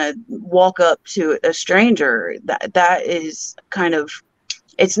not going to walk up to a stranger. That is kind of,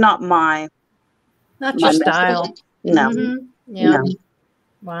 it's not my your style. No. Yeah. No.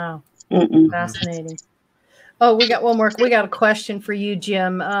 Wow. Fascinating. Oh, we got one more. We got a question for you,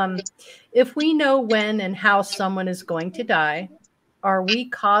 Jim. If we know when and how someone is going to die, are we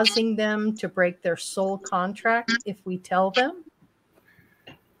causing them to break their soul contract if we tell them?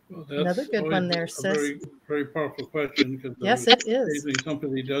 Well, Another good one there, a sis. very, very powerful question, because yes, it is.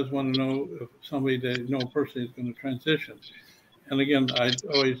 somebody does want to know if somebody they know personally is going to transition. And again, I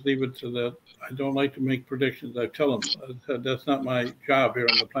always leave it to that. I don't like to make predictions. I tell them that's not my job here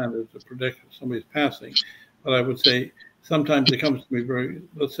on the planet, is to predict if somebody's passing. But I would say sometimes it comes to me very,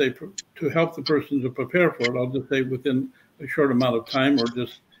 let's say, to help the person to prepare for it, I'll just say within a short amount of time, or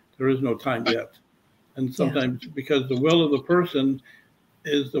just there is no time yet. And sometimes because the will of the person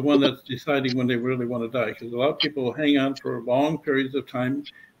is the one that's deciding when they really want to die. Because a lot of people hang on for long periods of time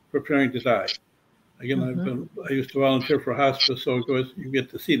preparing to die. Again, I used to volunteer for hospice, so you get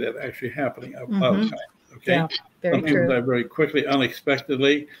to see that actually happening a lot of times. Okay, Yeah, some people die very quickly,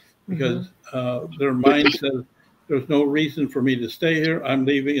 unexpectedly, because their mind says there's no reason for me to stay here. I'm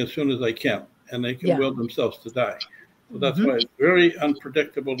leaving as soon as I can, and they can will themselves to die. So that's why it's very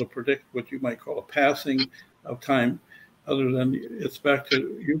unpredictable to predict what you might call a passing of time. Other than it's back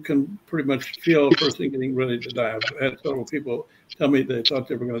to, you can pretty much feel a person getting ready to die. I've had several people tell me they thought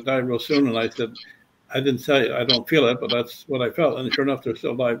they were going to die real soon, and I said, I didn't say I don't feel it, but that's what I felt. And sure enough, they're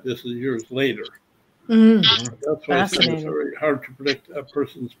still alive. This is years later. That's why it's very hard to predict a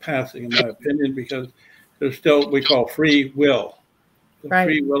person's passing, in my opinion, because there's still, we call free will. The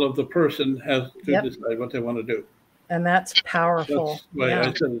free will of the person has to decide what they want to do. And that's powerful. That's why I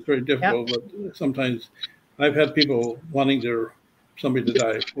said it's very difficult, but sometimes I've had people wanting somebody to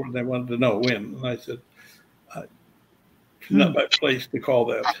die before they wanted to know when. And I said, it's not my place to call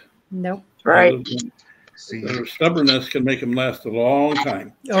that. Nope. Right. Their stubbornness can make them last a long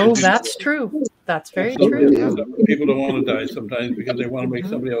time. Oh, that's true. That's very true. People don't want to die sometimes because they want to make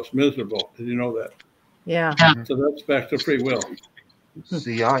somebody else miserable. Did you know that? Yeah. So that's back to free will.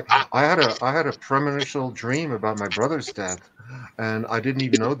 See, I had a premonitional dream about my brother's death, and I didn't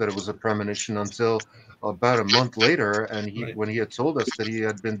even know that it was a premonition until about a month later, and when he had told us that he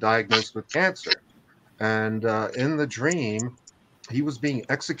had been diagnosed with cancer. And in the dream, he was being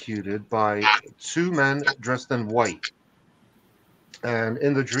executed by two men dressed in white. And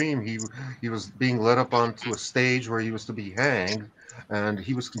in the dream, he was being led up onto a stage where he was to be hanged, and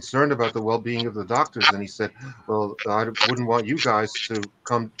he was concerned about the well-being of the doctors. And he said, well, I wouldn't want you guys to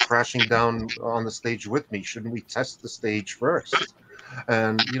come crashing down on the stage with me. Shouldn't we test the stage first?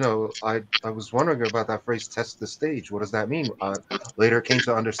 And, you know, I was wondering about that phrase, test the stage. What does that mean? Later came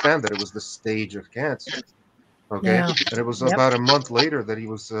to understand that it was the stage of cancer. Okay. Yeah. And it was about a month later that he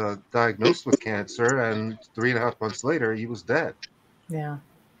was diagnosed with cancer, and 3.5 months later, he was dead. Yeah.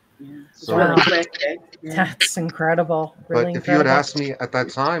 So, Really quick, That's incredible. Really but if you had asked me at that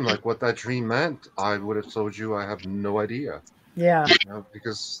time, like what that dream meant, I would have told you I have no idea. Yeah. You know,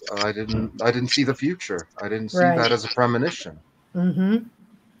 because I didn't see the future. I didn't see that as a premonition.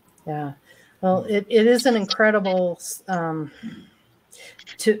 Yeah. Well, it is an incredible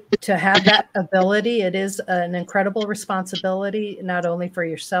to have that ability. It is an incredible responsibility, not only for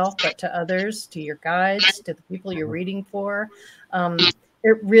yourself, but to others, to your guides, to the people you're reading for.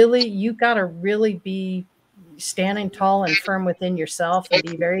 You got to really be standing tall and firm within yourself and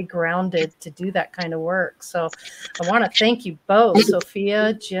be very grounded to do that kind of work. So I want to thank you both,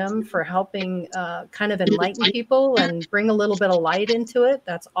 Sophia, Jim, for helping kind of enlighten people and bring a little bit of light into it.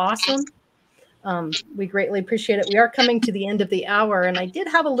 That's awesome. We greatly appreciate it. We are coming to the end of the hour, and I did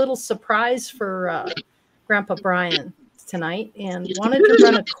have a little surprise for Grandpa Brian tonight, and wanted to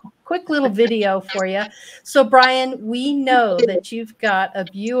run a quick little video for you. So Brian, we know that you've got a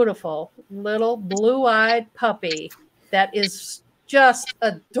beautiful little blue-eyed puppy that is just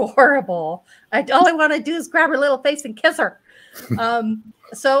adorable. All I want to do is grab her little face and kiss her.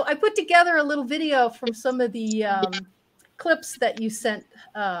 So I put together a little video from some of the clips that you sent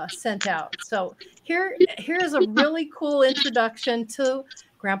out. So here's a really cool introduction to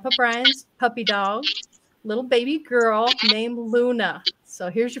Grandpa Brian's puppy dog, little baby girl named Luna. So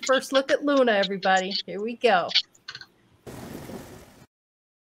here's your first look at Luna, everybody. Here we go.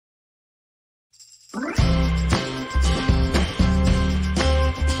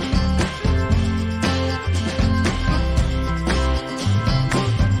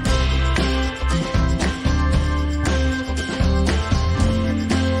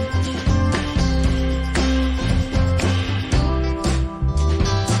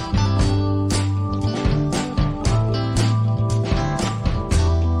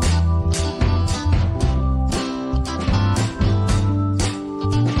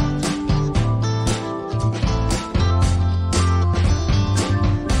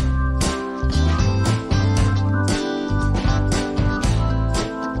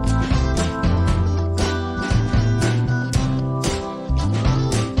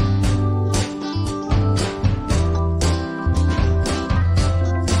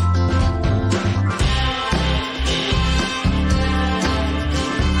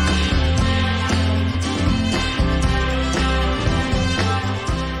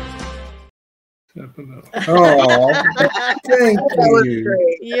 Oh, thank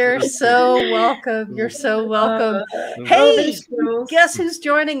you. You're so welcome. You're so welcome. Hey, guess who's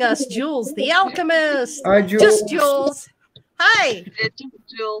joining us? Jules, the alchemist. Hi, Jules. Just Jules. Hi.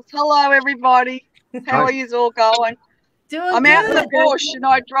 Jules. Hello, everybody. How are you all going? Doing I'm good. out in the bush and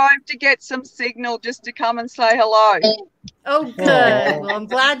I drove to get some signal just to come and say hello. Oh, good. Well, I'm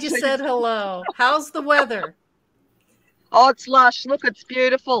glad you said hello. How's the weather? Oh, it's lush. Look, it's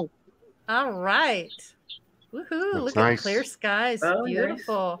beautiful. All right. Woohoo. That's Look nice. at clear skies. Oh,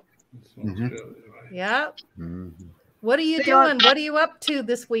 Beautiful. Mhm. Yeah. Mhm. What are you See, doing? What are you up to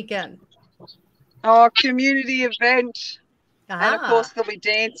this weekend? Oh, community event. And of Ah. course, there'll be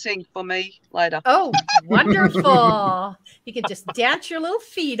dancing for me later. Oh, wonderful. You can just dance your little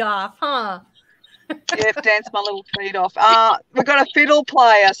feet off, huh? Yeah, dance my little feet off. We've got a fiddle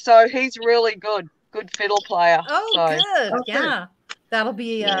player, so he's really good. Good fiddle player. Oh, so. good. Okay. Yeah. That'll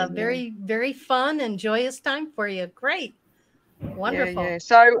be Yeah, very, very fun and joyous time for you. Great. Wonderful. Yeah.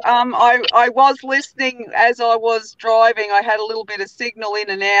 So I was listening as I was driving. I had a little bit of signal in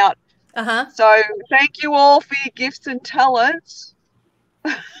and out. Uh-huh. So thank you all for your gifts and talents.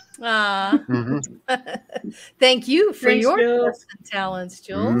 Mhm. Thank you for Thanks, your Jules. gifts and talents,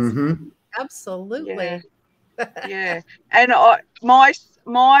 Jules. Mhm. Absolutely. Yeah. And I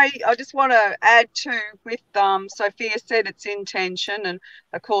just want to add to with Sophia said it's intention, and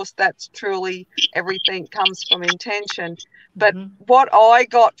of course that's truly everything comes from intention. But what I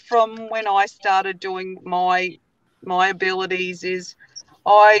got from when I started doing my abilities is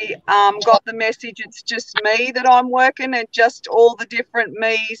I got the message it's just me that I'm working, and just all the different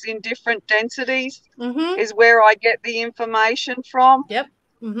me's in different densities is where I get the information from. Yep.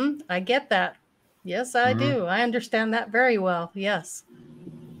 I get that. Yes, I do. I understand that very well. Yes.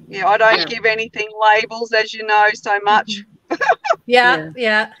 Yeah, I don't give anything labels, as you know, so much. Yeah.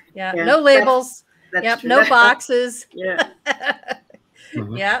 No labels. That's true. No boxes. Yeah.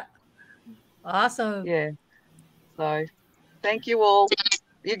 Yeah. Awesome. Yeah. So thank you all.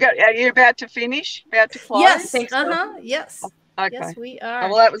 Are you about to finish? About to close? Yes. So. Yes. Okay. Yes, we Oh, are.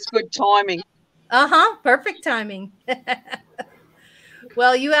 well, that was good timing. Perfect timing.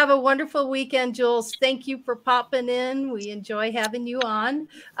 Well, you have a wonderful weekend, Jules. Thank you for popping in. We enjoy having you on.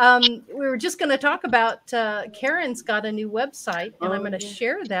 We were just going to talk about Karen's got a new website, and I'm going to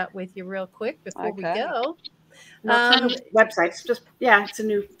share that with you real quick before we go. No, it's not a website. It's just, it's a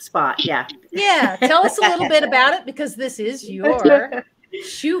new spot. Yeah. Yeah. Tell us a little bit about it, because this is your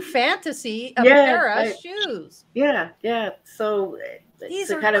shoe fantasy Apera shoes. Yeah. So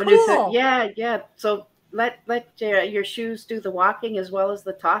these are kind kind of of cool. new. Yeah. So let your shoes do the walking as well as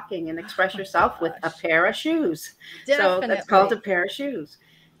the talking, and express yourself with a pair of shoes. Definitely. So that's called a pair of shoes.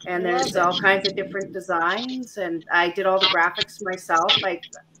 And there's all kinds of different designs, and I did all the graphics myself.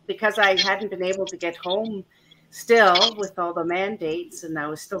 Because I hadn't been able to get home still with all the mandates, and I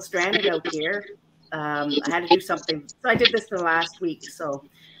was still stranded out here. I had to do something. So I did this the last week. So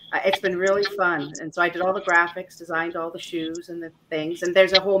it's been really fun. And so I did all the graphics, designed all the shoes and the things. And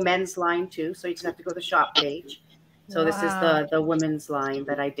there's a whole men's line too. So you just have to go to the shop page. So this is the women's line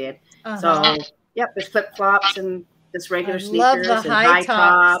that I did. So there's flip flops and just regular sneakers and high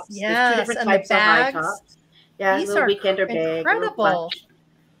tops. Yes, there's 2 different and types the of high bags. tops. Yeah, These little are weekender bag. incredible.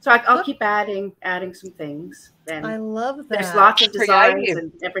 So I'll keep adding some things. And I love that. There's lots of designs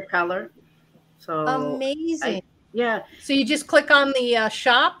in every color. So amazing. Yeah. So you just click on the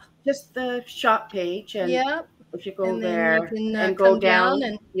shop? Just the shop page. And if you go there and go go down,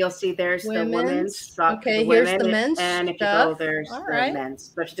 and you'll see there's the women's shop. Okay, here's the men's and if stuff. you go, there's the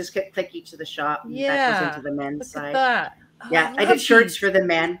men's. So if you just click each of the shop, that goes into the men's look side. At that. I did shirts for the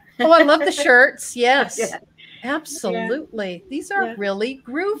men. Oh, I love the shirts. Yes. Yeah. Absolutely. These are really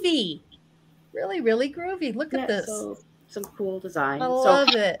groovy. Really, really groovy. Look at this. So some cool designs. I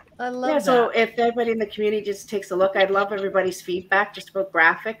love it. I love that. So if everybody in the community just takes a look, I'd love everybody's feedback just about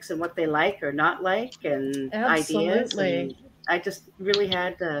graphics and what they like or not like, and ideas. And I just really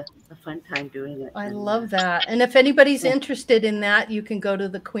had a fun time doing it. I love that. And if anybody's interested in that, you can go to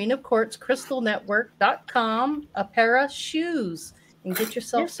the Queen of Quartz Crystal Network.com, Apera shoes, and get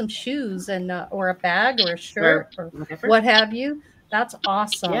yourself some shoes and or a bag or a shirt or what have you. That's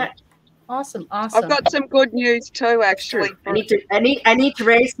awesome. Yeah. Awesome. I've got some good news too, actually. I need to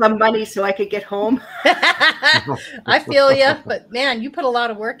raise some money so I could get home. I feel you, but man, you put a lot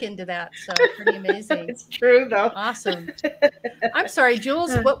of work into that, so pretty amazing. It's true though. Awesome. I'm sorry,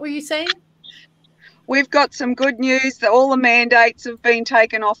 Jules, what were you saying? We've got some good news that all the mandates have been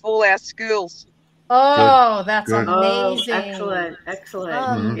taken off all our schools. Oh, that's amazing. Oh, excellent.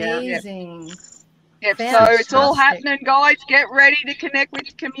 Amazing. Yep, so it's all happening, guys. Get ready to connect with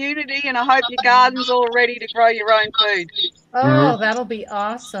the community, and I hope your garden's all ready to grow your own food. Oh, that'll be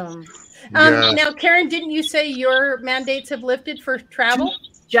awesome. Now, Karen, didn't you say your mandates have lifted for travel?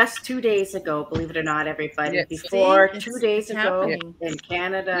 Just 2 days ago, believe it or not, everybody. Yep. Before 2 days ago happening. in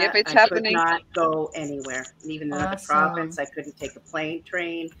Canada, it's I happening. could not go anywhere. Even in another province, I couldn't take a plane,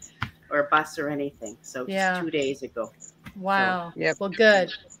 train, or a bus or anything. So just 2 days ago. Wow. So, well,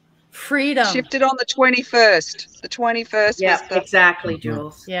 good. Freedom. Shifted on the 21st. The 21st. Yeah, was the... exactly,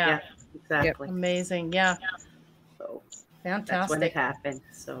 Jules. Yeah, exactly. Amazing. Yeah. So fantastic. That's when it happened.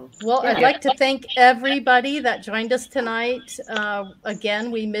 So, well, I'd like to thank everybody that joined us tonight.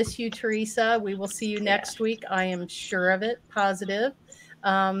 Again, we miss you, Teresa. We will see you next week. I am sure of it, positive.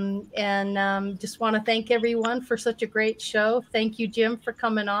 Just want to thank everyone for such a great show. Thank you, Jim, for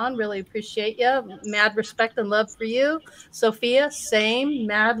coming on. Really appreciate you. Mad respect and love for you. Sophia, same.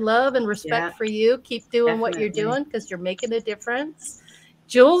 Mad love and respect for you. Keep doing what you're doing because you're making a difference.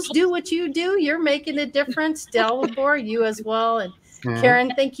 Jules, do what you do. You're making a difference. Dalibor, you as well. And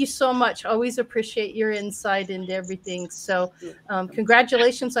Karen, thank you so much. Always appreciate your insight into everything. So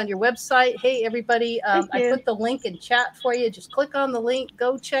congratulations on your website. Hey, everybody, I put the link in chat for you. Just click on the link.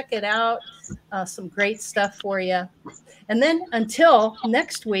 Go check it out. Some great stuff for you. And then until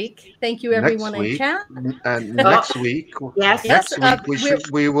next week, thank you, everyone in chat. Next week,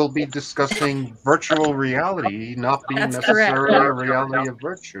 we will be discussing virtual reality not being necessarily a reality of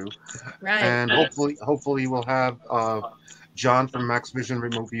virtue. Right. And hopefully we'll have John from Max Vision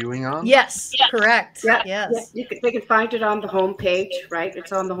Remote Viewing on. Yes, correct. Yeah, yes. Yeah. They can find it on the homepage, right?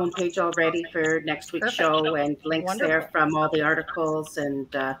 It's on the homepage already for next week's show, and links there from all the articles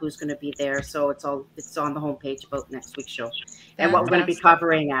and who's going to be there. So it's on the homepage about next week's show and what we're going to be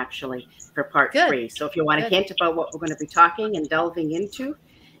covering actually for part 3. So if you want a hint about what we're going to be talking and delving into,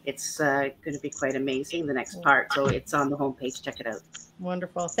 it's going to be quite amazing, the next part. So it's on the homepage. Check it out.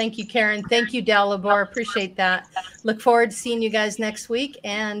 Wonderful. Thank you, Karen. Thank you, Dalibor. Appreciate that. Look forward to seeing you guys next week.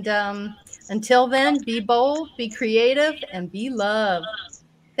 And until then, be bold, be creative, and be love.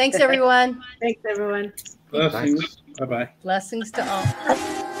 Thanks, everyone. Thanks, everyone. Blessings. Bye-bye. Blessings to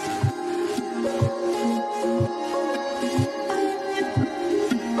all.